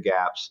understanding the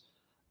gaps.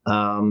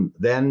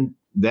 Then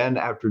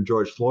after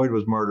George Floyd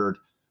was murdered,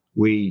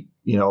 we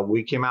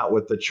came out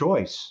with The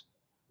Choice,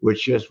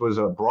 which just was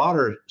a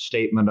broader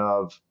statement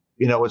of,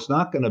 it's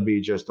not going to be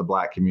just the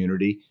Black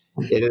community.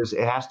 It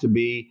has to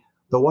be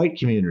the white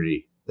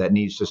community that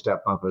needs to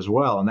step up as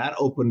well. And that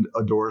opened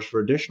doors for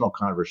additional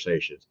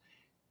conversations.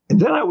 And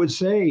then I would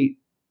say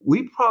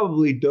we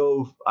probably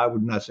dove, I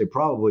would not say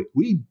probably,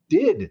 we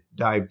did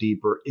dive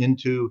deeper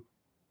into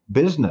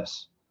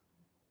business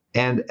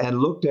and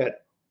looked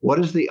at what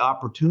is the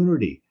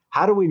opportunity?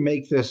 How do we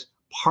make this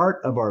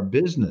part of our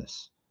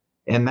business?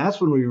 And that's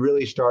when we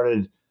really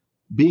started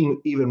being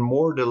even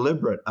more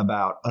deliberate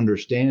about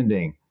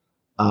understanding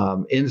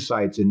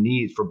insights and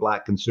needs for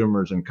Black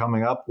consumers and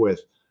coming up with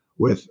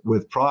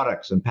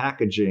products and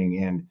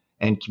packaging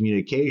and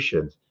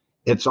communications.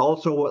 It's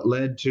also what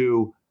led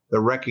to the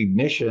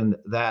recognition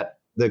that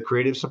the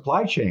creative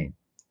supply chain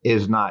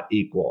is not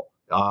equal.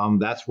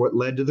 That's what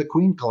led to the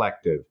Queen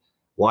Collective,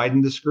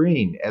 Widen the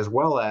Screen, as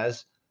well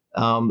as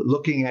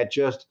looking at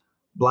just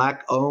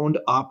Black owned,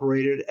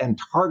 operated, and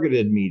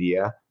targeted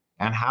media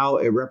and how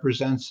it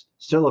represents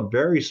still a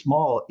very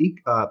small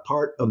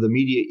part of the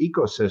media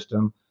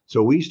ecosystem.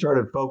 So we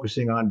started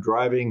focusing on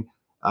driving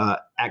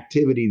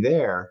activity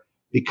there,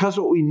 because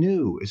what we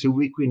knew is if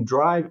we can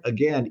drive,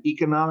 again,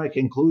 economic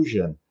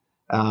inclusion,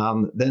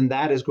 then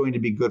that is going to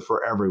be good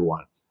for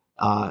everyone.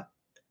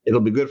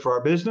 It'll be good for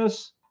our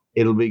business.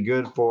 It'll be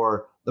good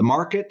for the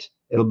market.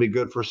 It'll be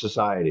good for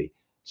society.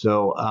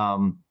 So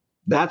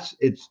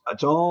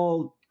it's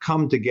all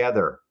come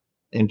together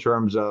in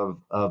terms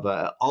of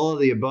all of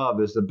the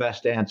above is the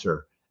best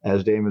answer,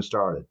 as Damon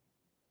started.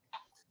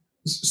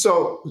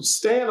 So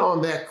staying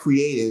on that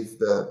creative,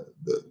 the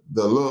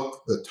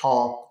look, the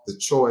talk, the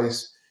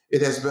choice,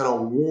 it has been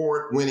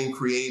award-winning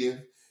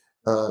creative.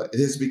 It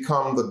has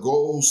become the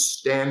gold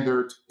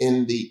standard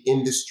in the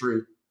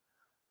industry,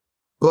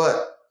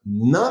 but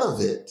none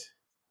of it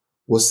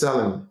was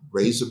selling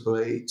razor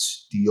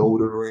blades,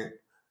 deodorant,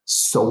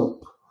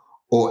 soap,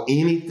 or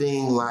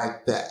anything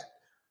like that.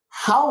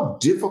 How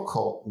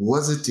difficult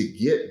was it to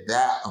get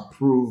that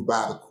approved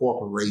by the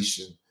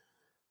corporation?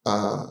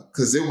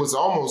 Because it was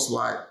almost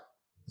like,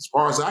 as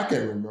far as I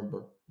can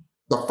remember,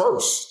 the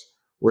first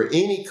where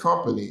any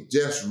company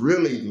just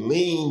really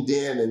leaned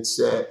in and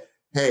said,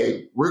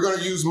 hey, we're going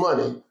to use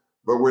money,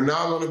 but we're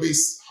not going to be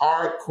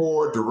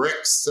hardcore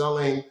direct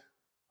selling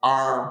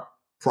our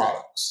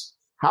products.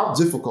 How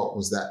difficult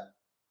was that?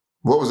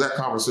 What was that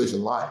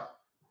conversation like?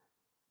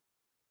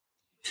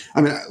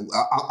 I mean,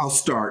 I'll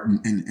start,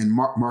 and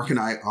Mark and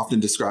I often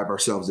describe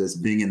ourselves as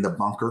being in the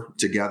bunker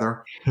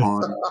together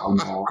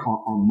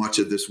on much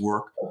of this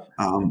work.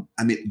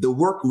 I mean, the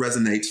work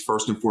resonates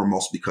first and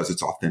foremost because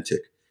it's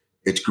authentic.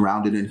 It's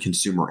grounded in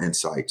consumer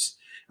insights.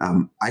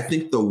 I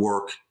think the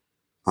work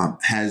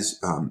has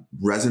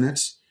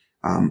resonance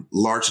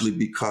largely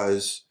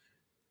because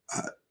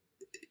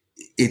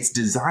it's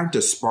designed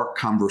to spark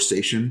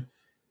conversation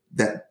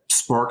that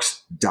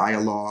sparks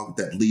dialogue,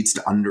 that leads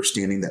to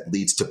understanding, that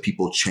leads to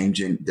people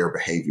changing their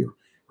behavior,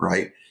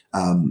 right?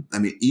 I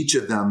mean, each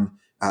of them,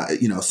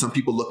 some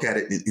people look at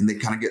it and they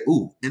kind of get,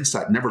 ooh,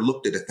 insight, never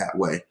looked at it that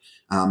way.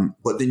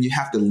 But then you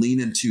have to lean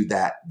into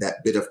that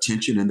bit of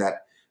tension and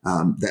that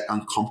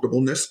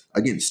uncomfortableness,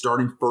 again,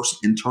 starting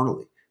first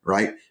internally,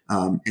 right?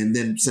 And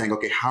then saying,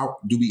 okay, how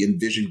do we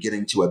envision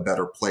getting to a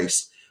better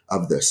place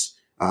of this?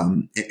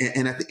 And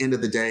at the end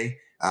of the day,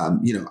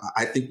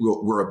 I think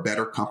we're a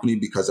better company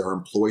because our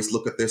employees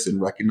look at this and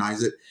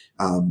recognize it.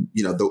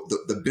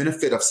 The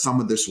benefit of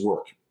some of this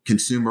work,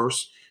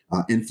 consumers,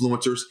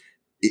 influencers,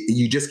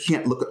 you just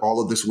can't look at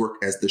all of this work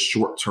as the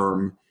short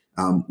term.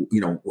 How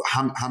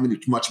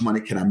much money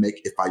can I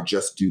make if I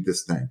just do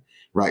this thing,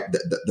 right?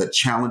 The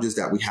challenges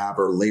that we have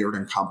are layered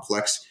and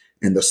complex,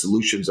 and the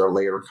solutions are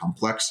layered and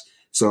complex.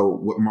 So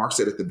what Mark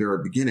said at the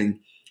very beginning,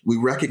 we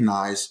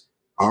recognize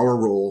our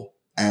role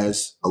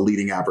as a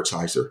leading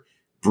advertiser.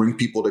 Bring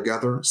people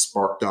together,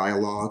 spark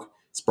dialogue,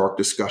 spark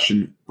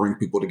discussion, bring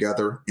people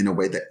together in a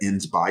way that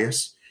ends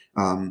bias.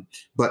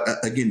 But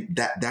again,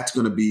 that's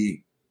going to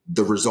be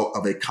the result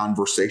of a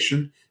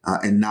conversation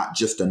and not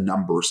just a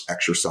numbers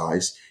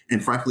exercise.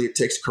 And frankly, it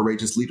takes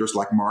courageous leaders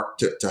like Mark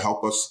to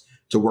help us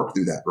to work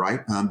through that,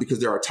 right? Because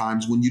there are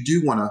times when you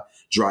do want to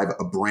drive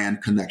a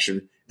brand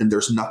connection and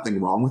there's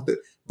nothing wrong with it,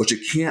 but you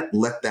can't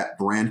let that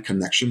brand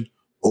connection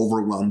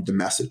overwhelm the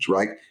message,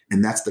 right?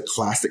 And that's the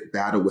classic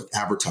battle with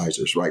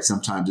advertisers, right?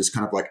 Sometimes it's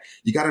kind of like,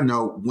 you got to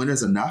know when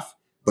is enough,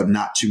 but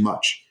not too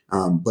much.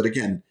 But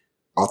again,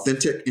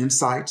 authentic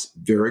insights,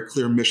 very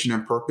clear mission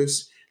and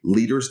purpose,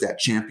 leaders that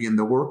champion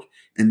the work,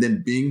 and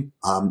then being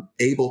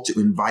able to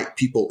invite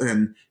people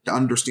in to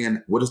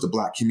understand, what does the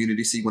Black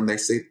community see when they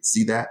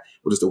see that?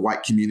 What does the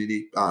white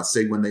community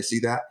say when they see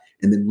that?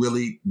 And then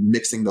really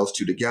mixing those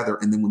two together.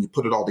 And then when you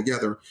put it all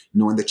together,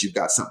 knowing that you've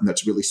got something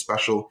that's really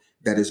special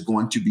that is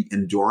going to be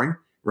enduring,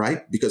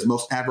 right? Because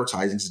most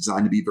advertising is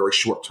designed to be very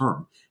short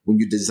term. When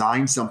you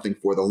design something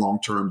for the long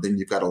term, then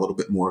you've got a little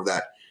bit more of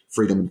that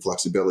freedom and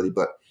flexibility.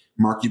 But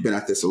Mark, you've been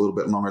at this a little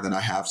bit longer than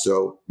I have.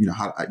 So,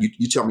 how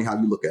you tell me how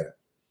you look at it.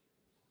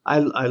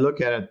 I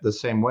look at it the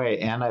same way.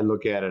 And I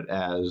look at it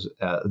as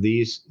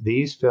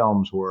these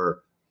films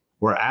were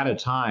at a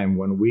time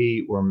when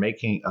we were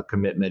making a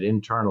commitment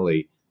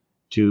internally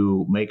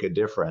to make a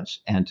difference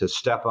and to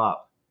step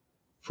up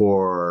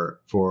for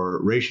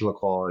racial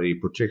equality,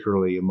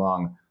 particularly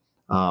among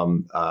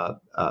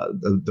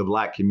the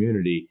Black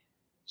community.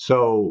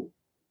 So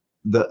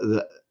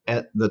the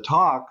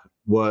talk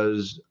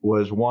was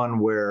one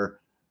where,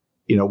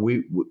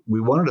 we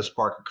wanted to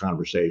spark a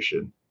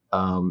conversation.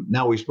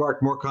 Now we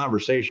sparked more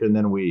conversation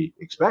than we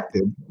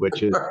expected,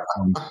 which is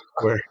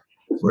where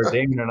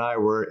Damon and I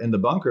were in the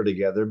bunker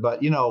together.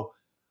 But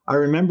I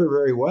remember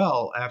very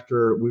well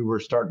after we were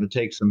starting to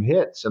take some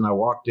hits, and I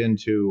walked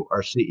into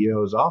our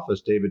CEO's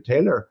office, David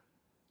Taylor.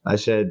 I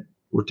said,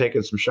 "We're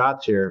taking some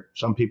shots here.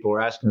 Some people are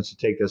asking us to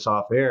take this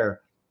off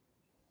air.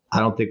 I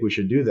don't think we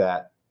should do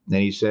that."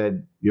 And he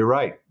said, "You're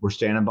right. We're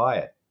standing by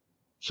it."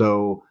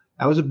 So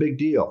that was a big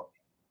deal.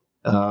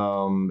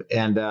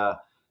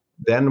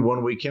 Then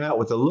when we came out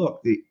with the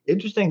look, the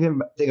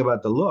interesting thing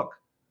about the look,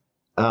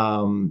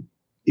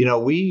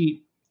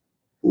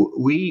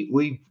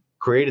 we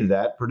created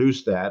that,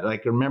 produced that. I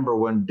can remember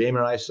when Damon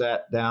and I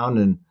sat down,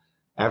 and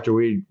after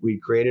we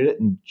created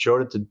it and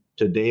showed it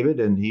to David,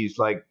 and he's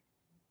like,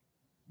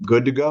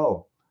 "Good to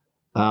go."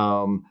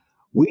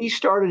 We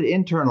started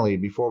internally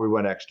before we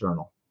went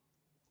external.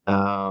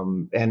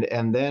 And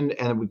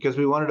because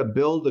we wanted to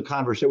build the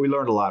conversation, we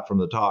learned a lot from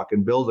the talk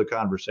and build the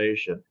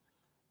conversation.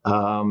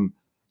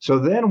 So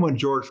then when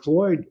George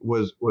Floyd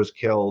was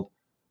killed,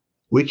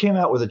 we came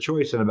out with a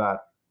choice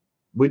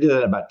we did it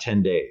in about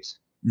 10 days.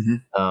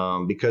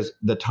 Mm-hmm. Because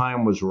the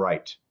time was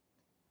right.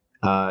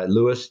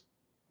 Louis,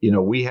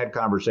 we had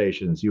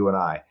conversations, you and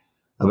I,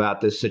 about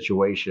this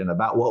situation,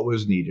 about what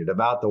was needed,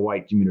 about the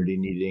white community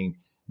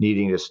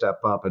needing to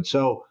step up. And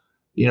so,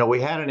 we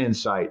had an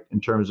insight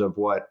in terms of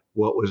what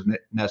was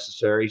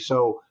necessary.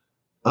 So,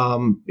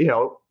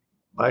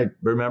 I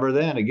remember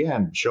then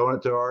again showing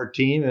it to our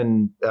team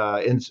and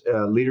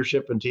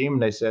leadership and team,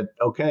 and they said,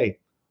 "Okay,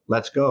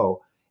 let's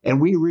go." And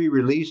we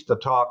re-released the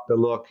talk, the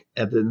look,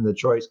 and then the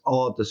choice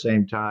all at the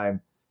same time,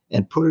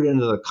 and put it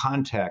into the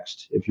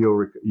context, if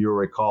you'll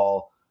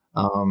recall,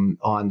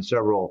 on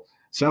several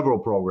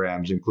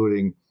programs,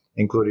 including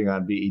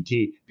on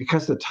BET,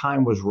 because the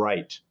time was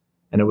right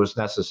and it was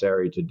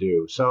necessary to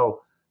do.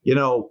 So, there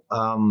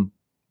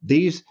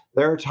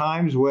are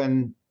times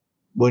when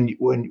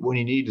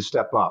you need to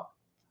step up,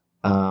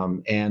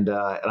 and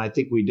I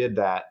think we did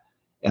that,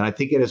 and I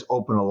think it has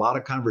opened a lot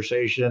of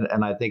conversation,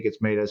 and I think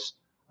it's made us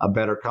a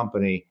better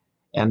company.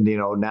 And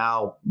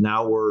now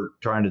we're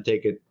trying to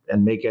take it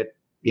and make it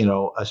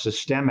a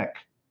systemic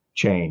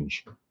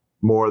change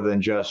more than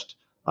just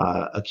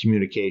a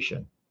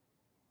communication.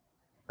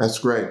 That's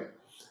great.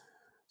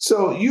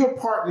 So you're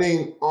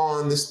partnering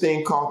on this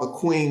thing called the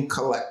Queen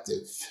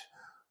Collective,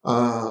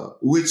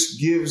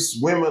 which gives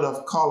women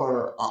of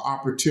color an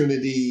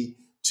opportunity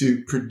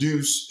to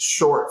produce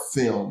short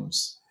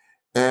films.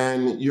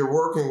 And you're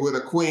working with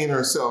a queen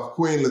herself,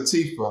 Queen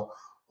Latifah,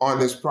 on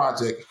this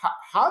project.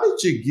 How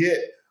did you get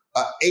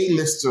an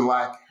A-lister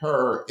like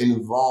her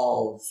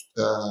involved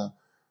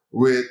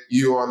with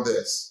you on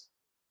this?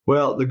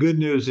 Well, the good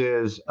news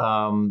is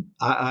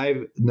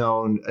I've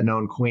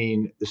known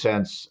Queen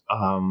since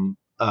from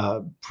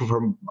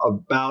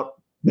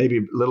about maybe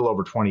a little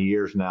over 20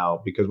 years now,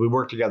 because we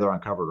worked together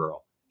on CoverGirl.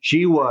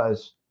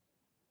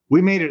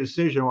 We made a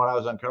decision when I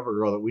was on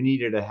CoverGirl that we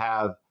needed to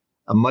have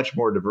a much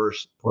more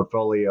diverse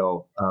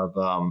portfolio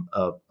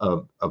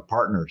of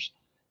partners.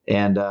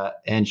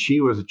 And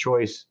she was a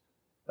choice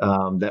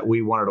that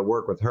we wanted to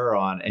work with her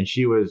on, and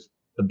she was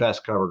the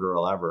best cover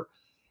girl ever.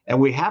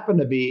 And we happened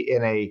to be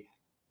in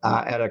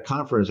at a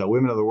conference, a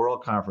Women of the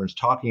World conference,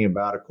 talking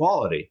about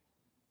equality,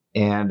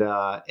 and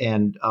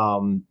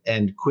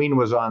Queen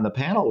was on the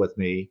panel with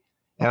me.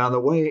 And on the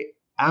way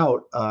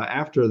out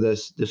after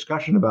this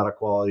discussion about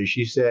equality,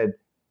 she said,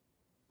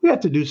 "We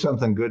have to do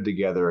something good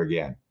together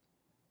again."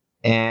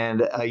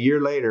 And a year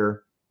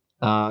later,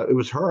 it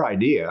was her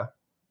idea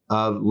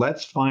of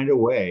let's find a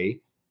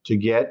way to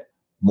get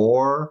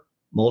more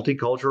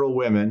multicultural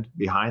women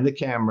behind the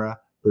camera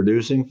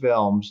producing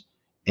films,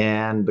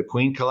 and the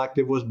Queen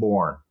Collective was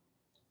born.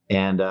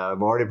 And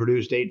I've already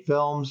produced 8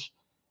 films,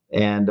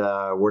 and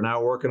we're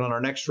now working on our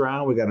next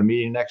round. We got a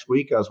meeting next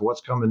week as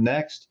what's coming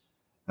next.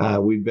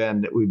 We've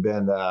been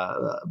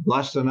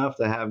blessed enough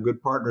to have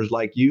good partners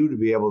like you to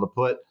be able to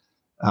put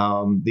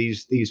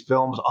these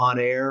films on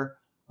air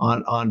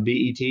on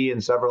BET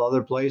and several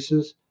other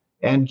places,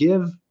 and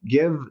give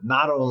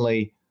not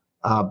only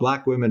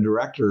Black women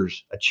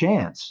directors a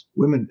chance,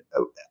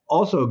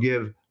 also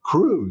give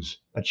crews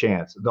a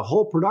chance, the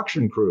whole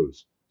production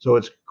crews. So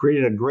it's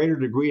created a greater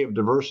degree of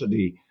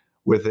diversity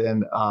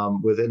within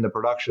the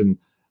production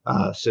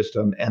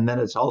system, and then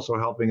it's also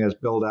helping us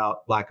build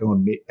out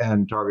Black-owned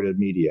and targeted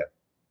media.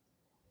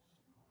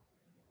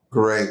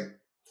 Great.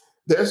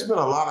 There's been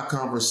a lot of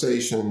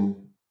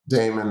conversation,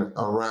 Damon,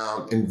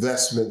 around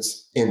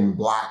investments in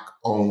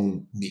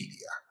Black-owned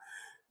media.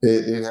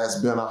 It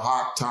has been a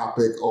hot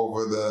topic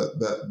over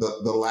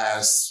the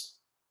last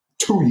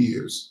 2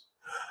 years.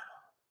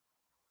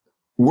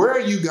 Where are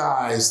you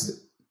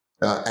guys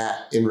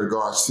at in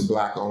regards to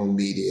Black-owned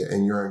media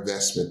and your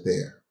investment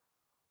there?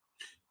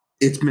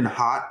 It's been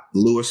hot,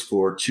 Lewis,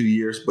 for 2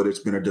 years, but it's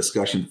been a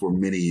discussion for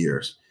many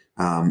years.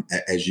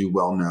 As you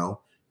well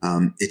know,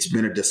 it's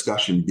been a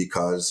discussion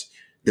because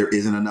there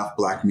isn't enough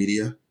Black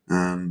media.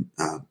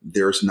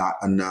 There's not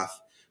enough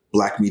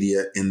Black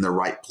media in the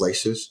right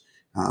places.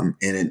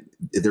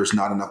 There's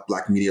not enough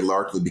Black media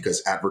largely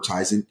because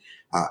advertisers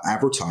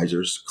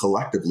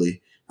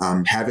collectively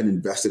haven't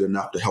invested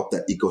enough to help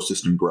that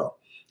ecosystem grow.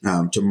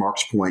 To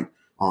Mark's point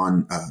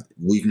on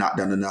we've not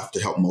done enough to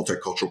help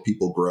multicultural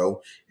people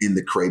grow in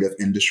the creative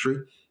industry.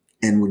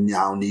 And we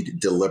now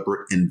need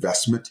deliberate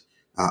investment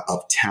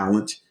of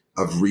talent,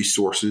 of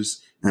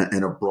resources,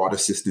 and of broad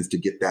assistance to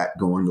get that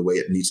going the way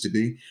it needs to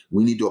be.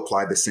 We need to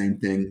apply the same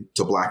thing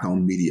to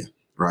Black-owned media,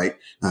 right?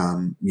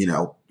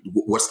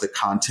 What's the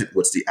content?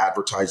 What's the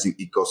advertising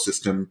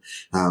ecosystem?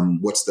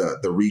 What's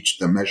the reach,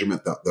 the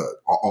measurement,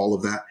 all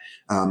of that?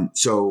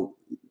 So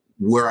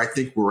where I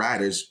think we're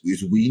at is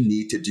we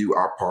need to do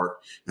our part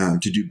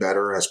to do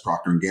better as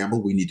Procter &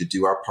 Gamble. We need to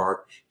do our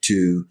part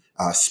to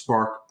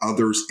spark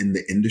others in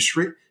the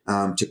industry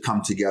to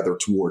come together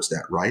towards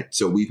that, right?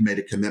 So we've made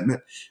a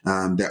commitment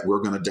that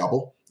we're going to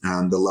double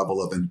the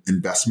level of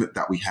investment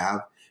that we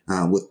have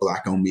with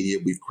Black-owned media.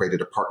 We've created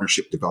a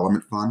partnership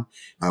development fund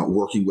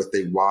working with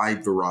a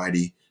wide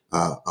variety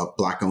of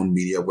Black-owned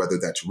media, whether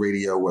that's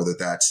radio, whether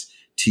that's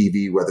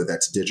TV, whether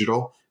that's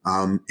digital,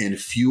 and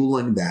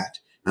fueling that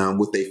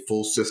with a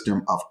full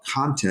system of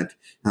content,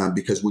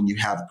 because when you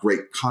have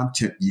great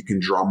content, you can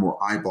draw more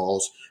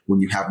eyeballs. When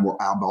you have more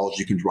eyeballs,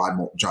 you can drive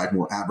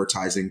more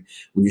advertising.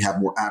 When you have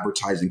more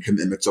advertising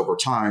commitments over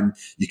time,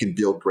 you can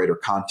build greater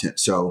content.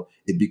 So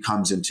it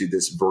becomes into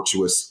this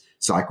virtuous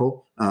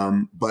cycle.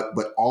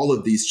 But all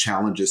of these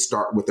challenges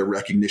start with a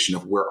recognition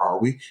of where are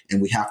we?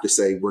 And we have to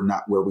say we're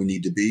not where we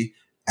need to be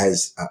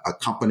as a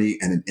company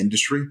and an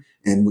industry.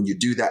 And when you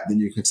do that, then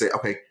you can say,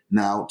 okay,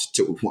 now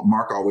to what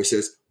Mark always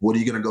says, what are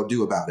you going to go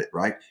do about it,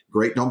 right?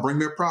 Great, don't bring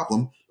me a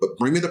problem, but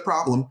bring me the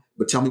problem,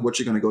 but tell me what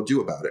you're going to go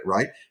do about it,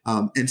 right?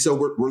 And so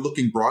we're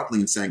looking broadly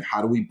and saying,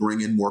 how do we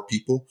bring in more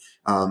people?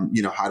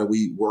 How do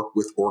we work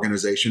with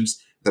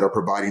organizations that are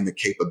providing the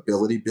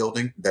capability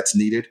building that's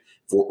needed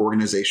for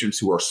organizations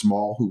who are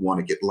small, who want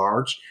to get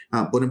large?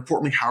 But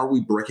importantly, how are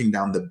we breaking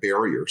down the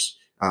barriers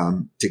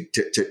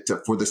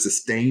for the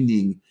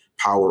sustaining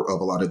power of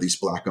a lot of these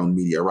Black-owned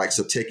media, right?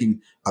 So taking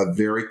a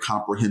very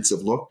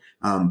comprehensive look,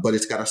 but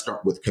it's got to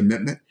start with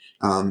commitment,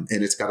 and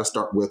it's got to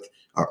start with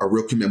a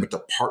real commitment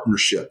to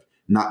partnership,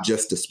 not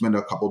just to spend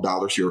a couple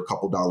dollars here, a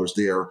couple dollars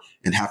there,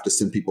 and have to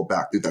send people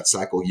back through that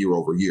cycle year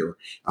over year.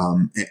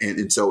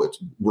 And so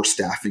we're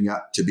staffing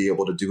up to be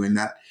able to doing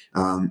that,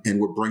 and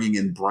we're bringing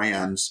in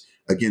brands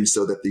again,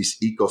 so that these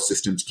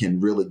ecosystems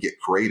can really get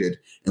created.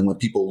 And when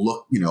people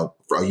look,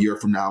 for a year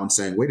from now and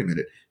saying, wait a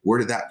minute, where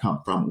did that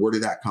come from? Where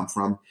did that come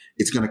from?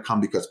 It's going to come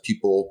because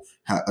people,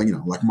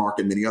 like Mark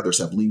and many others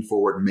have leaned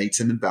forward and made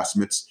some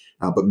investments,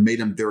 but made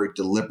them very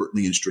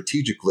deliberately and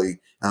strategically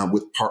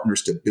with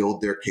partners to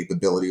build their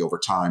capability over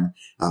time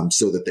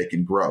so that they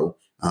can grow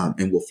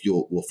and will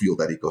fuel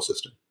that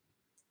ecosystem.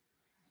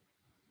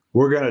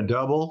 We're going to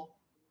double.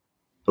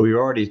 We've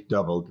already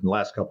doubled in the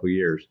last couple of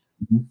years.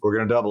 Mm-hmm. We're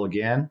going to double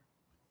again.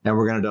 And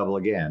we're going to double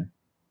again.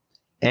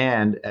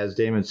 And as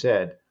Damon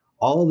said,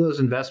 all of those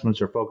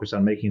investments are focused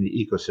on making the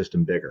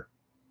ecosystem bigger.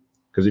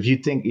 Because if you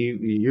think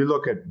you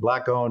look at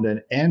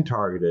Black-owned and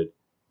targeted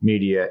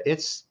media,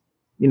 it's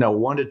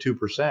 1% to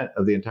 2%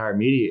 of the entire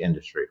media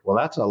industry. Well,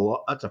 that's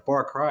a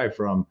far cry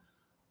from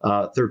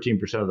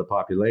 13% of the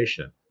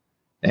population,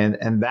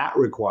 and that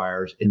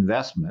requires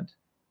investment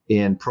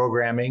in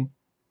programming,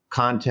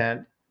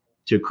 content,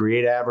 to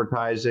create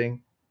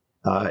advertising.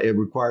 It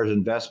requires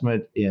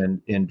investment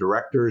in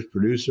directors,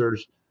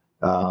 producers,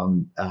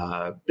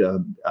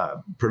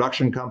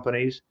 production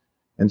companies.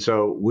 And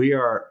so we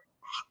are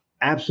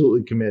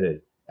absolutely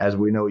committed, as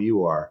we know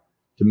you are,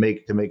 to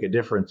make a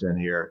difference in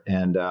here.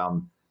 And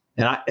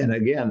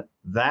again,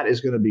 that is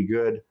going to be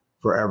good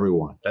for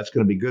everyone. That's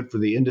going to be good for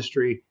the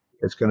industry.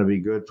 It's going to be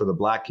good for the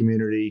Black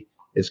community.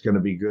 It's going to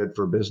be good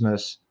for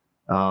business.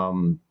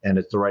 And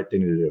it's the right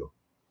thing to do.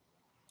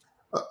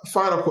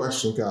 Final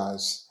question,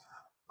 guys.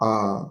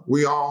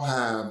 We all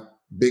have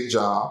big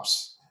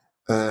jobs,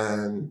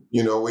 and,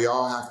 we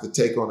all have to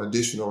take on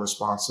additional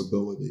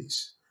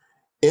responsibilities.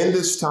 In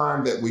this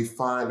time that we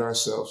find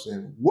ourselves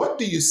in, what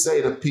do you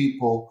say to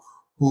people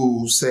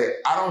who say,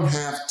 I don't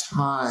have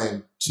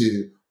time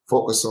to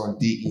focus on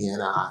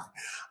DE&I.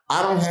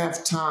 I don't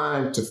have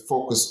time to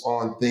focus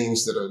on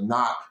things that are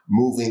not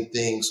moving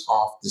things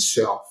off the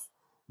shelf.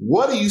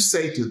 What do you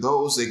say to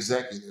those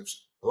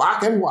executives,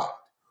 Black and white,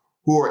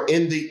 who are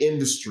in the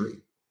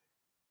industry?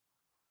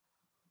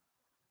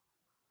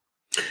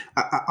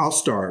 I'll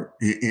start,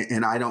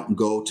 and I don't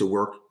go to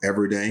work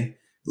every day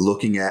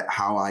looking at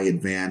how I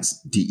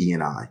advance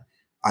DE&I.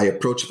 I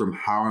approach it from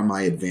how am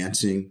I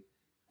advancing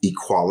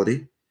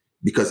equality,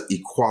 because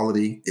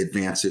equality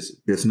advances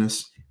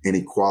business and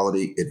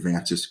equality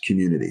advances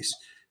communities.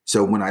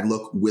 So when I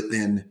look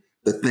within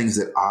the things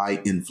that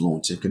I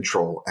influence and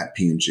control at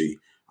P&G,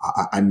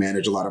 I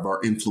manage a lot of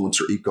our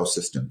influencer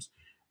ecosystems.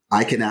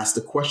 I can ask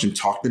the question,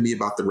 talk to me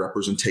about the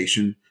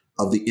representation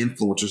of the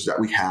influencers that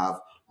we have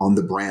on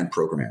the brand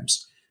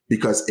programs,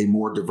 because a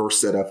more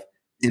diverse set of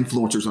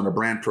influencers on a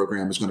brand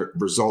program is going to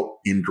result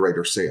in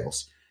greater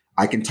sales.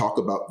 I can talk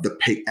about the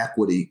pay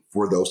equity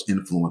for those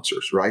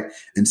influencers, right?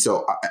 And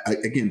so,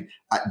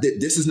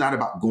 this is not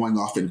about going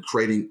off and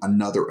creating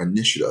another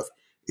initiative.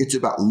 It's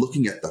about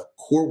looking at the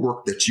core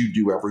work that you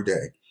do every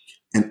day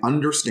and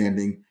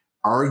understanding,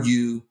 are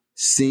you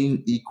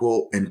seeing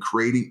equal and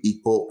creating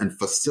equal and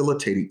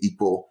facilitating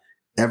equal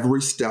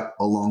every step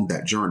along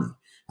that journey?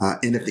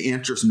 And if the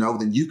answer is no,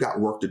 then you've got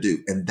work to do.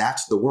 And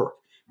that's the work,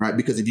 right?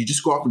 Because if you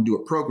just go off and do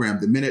a program,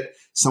 the minute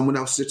someone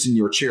else sits in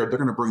your chair, they're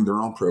going to bring their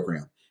own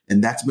program.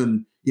 And that's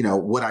been,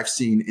 what I've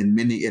seen in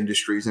many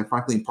industries and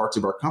frankly, in parts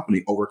of our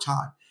company over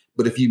time.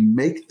 But if you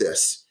make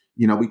this,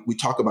 we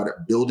talk about it,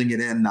 building it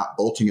in, not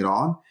bolting it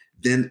on,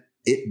 then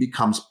it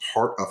becomes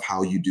part of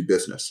how you do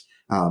business.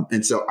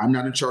 And so I'm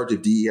not in charge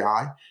of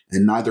DEI,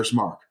 and neither's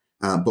Mark,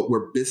 but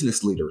we're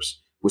business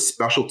leaders with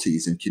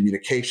specialties in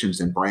communications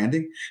and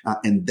branding.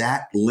 And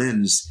that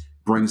lens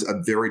brings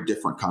a very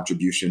different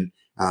contribution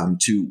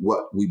to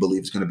what we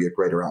believe is going to be a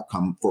greater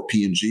outcome for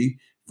P&G,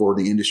 for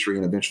the industry,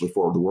 and eventually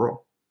for the world.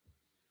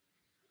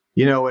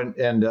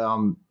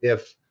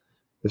 If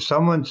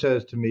someone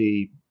says to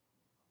me,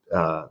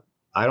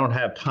 I don't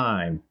have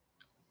time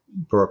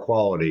for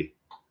equality,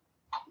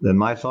 then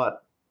my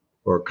thought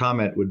or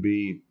comment would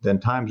be, then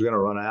time's going to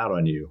run out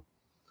on you,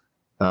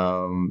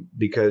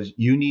 because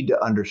you need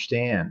to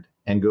understand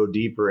and go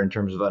deeper in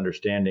terms of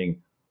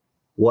understanding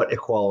what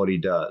equality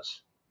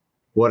does.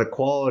 What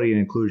equality and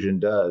inclusion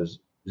does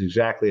is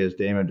exactly as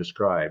Damon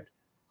described.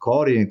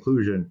 Equality and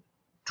inclusion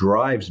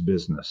drives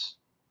business,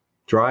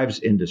 drives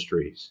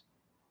industries.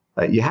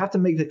 You have to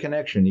make the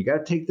connection. You got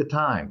to take the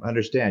time,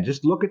 understand.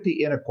 Just look at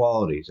the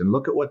inequalities and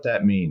look at what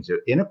that means.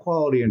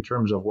 Inequality in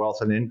terms of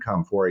wealth and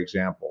income, for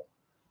example,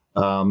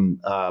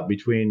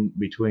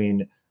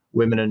 between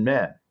women and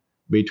men,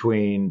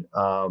 between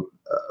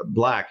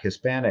Black,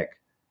 Hispanic,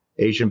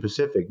 Asian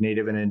Pacific,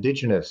 Native and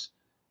Indigenous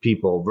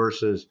people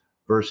versus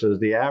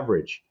the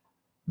average.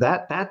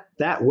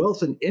 That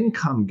wealth and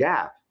income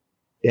gap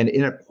and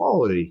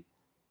inequality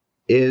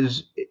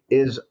is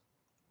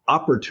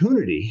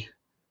opportunity.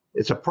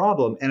 It's a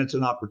problem and it's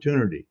an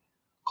opportunity.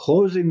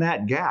 Closing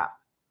that gap,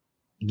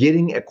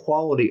 getting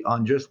equality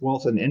on just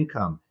wealth and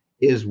income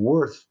is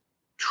worth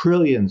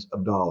trillions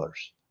of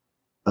dollars.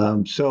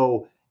 And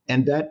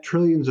that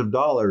trillions of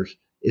dollars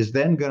is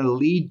then going to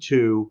lead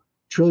to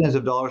trillions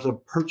of dollars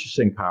of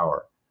purchasing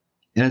power.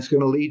 And it's going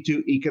to lead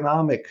to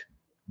economic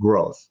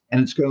growth,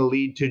 and it's going to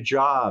lead to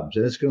jobs,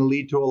 and it's going to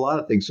lead to a lot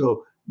of things.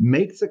 So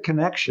make the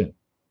connection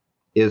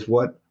is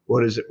what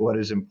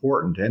is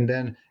important.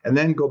 And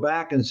then go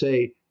back and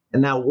say,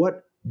 and now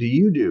what do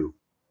you do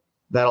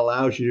that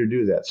allows you to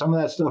do that? Some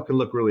of that stuff can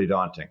look really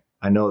daunting.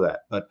 I know that,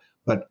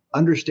 but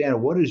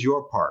understand, what is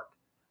your part?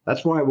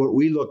 That's why what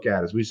we look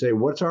at is we say,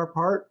 what's our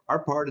part? Our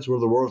part is we're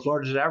the world's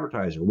largest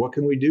advertiser. What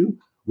can we do?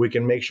 We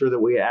can make sure that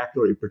we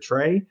accurately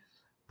portray,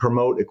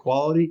 promote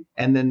equality,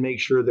 and then make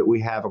sure that we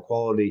have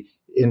equality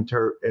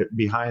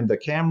behind the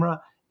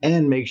camera,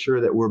 and make sure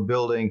that we're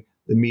building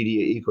the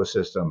media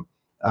ecosystem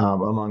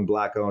among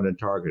Black-owned and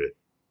targeted.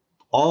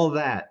 All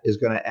that is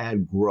going to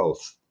add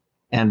growth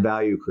and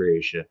value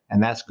creation,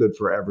 and that's good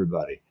for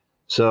everybody.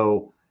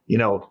 So,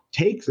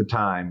 take the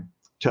time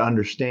to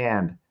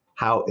understand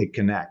how it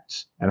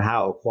connects and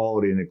how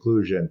equality and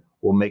inclusion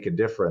will make a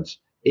difference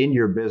in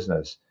your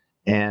business,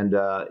 and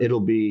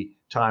it'll be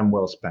time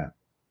well spent.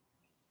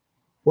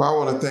 Well, I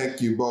want to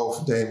thank you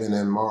both, Damon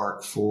and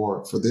Mark,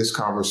 for this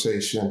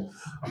conversation.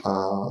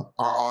 Our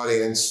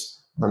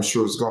audience, I'm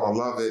sure, is going to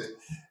love it.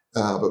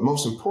 But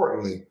most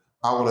importantly,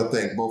 I want to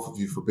thank both of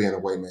you for being a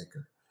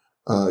Waymaker.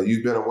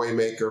 You've been a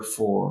Waymaker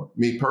for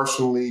me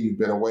personally. You've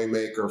been a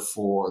Waymaker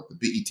for the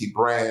BET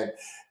brand,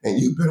 and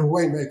you've been a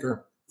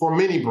Waymaker for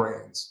many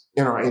brands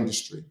in our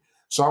industry.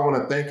 So I want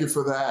to thank you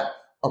for that,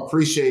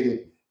 appreciate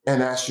it,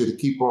 and ask you to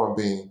keep on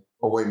being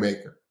a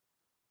Waymaker.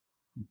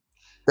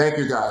 Thank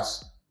you,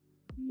 guys.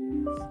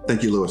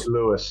 Thank you, Louis.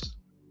 Louis,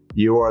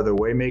 you are the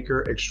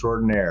Waymaker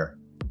extraordinaire,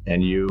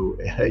 and you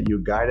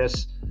guide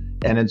us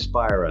and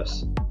inspire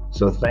us.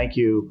 So thank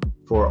you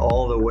for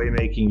all the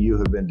waymaking you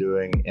have been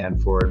doing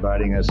and for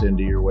inviting us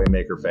into your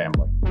Waymaker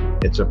family.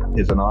 It's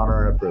an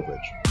honor and a privilege.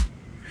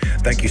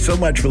 Thank you so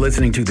much for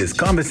listening to this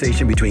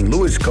conversation between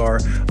Louis Carr,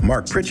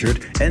 Mark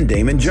Pritchard, and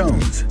Damon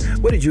Jones.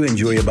 What did you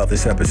enjoy about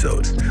this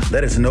episode?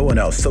 Let us know on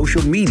our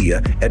social media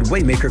at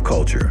Waymaker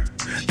Culture.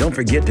 Don't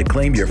forget to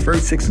claim your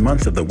first 6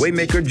 months of the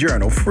Waymaker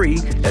Journal free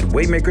at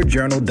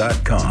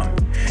waymakerjournal.com.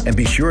 And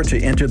be sure to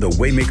enter the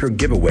Waymaker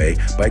giveaway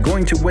by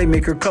going to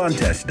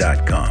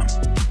waymakercontest.com.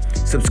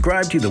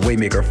 Subscribe to the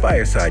Waymaker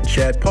Fireside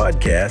Chat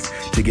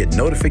podcast to get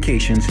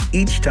notifications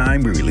each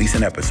time we release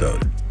an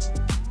episode.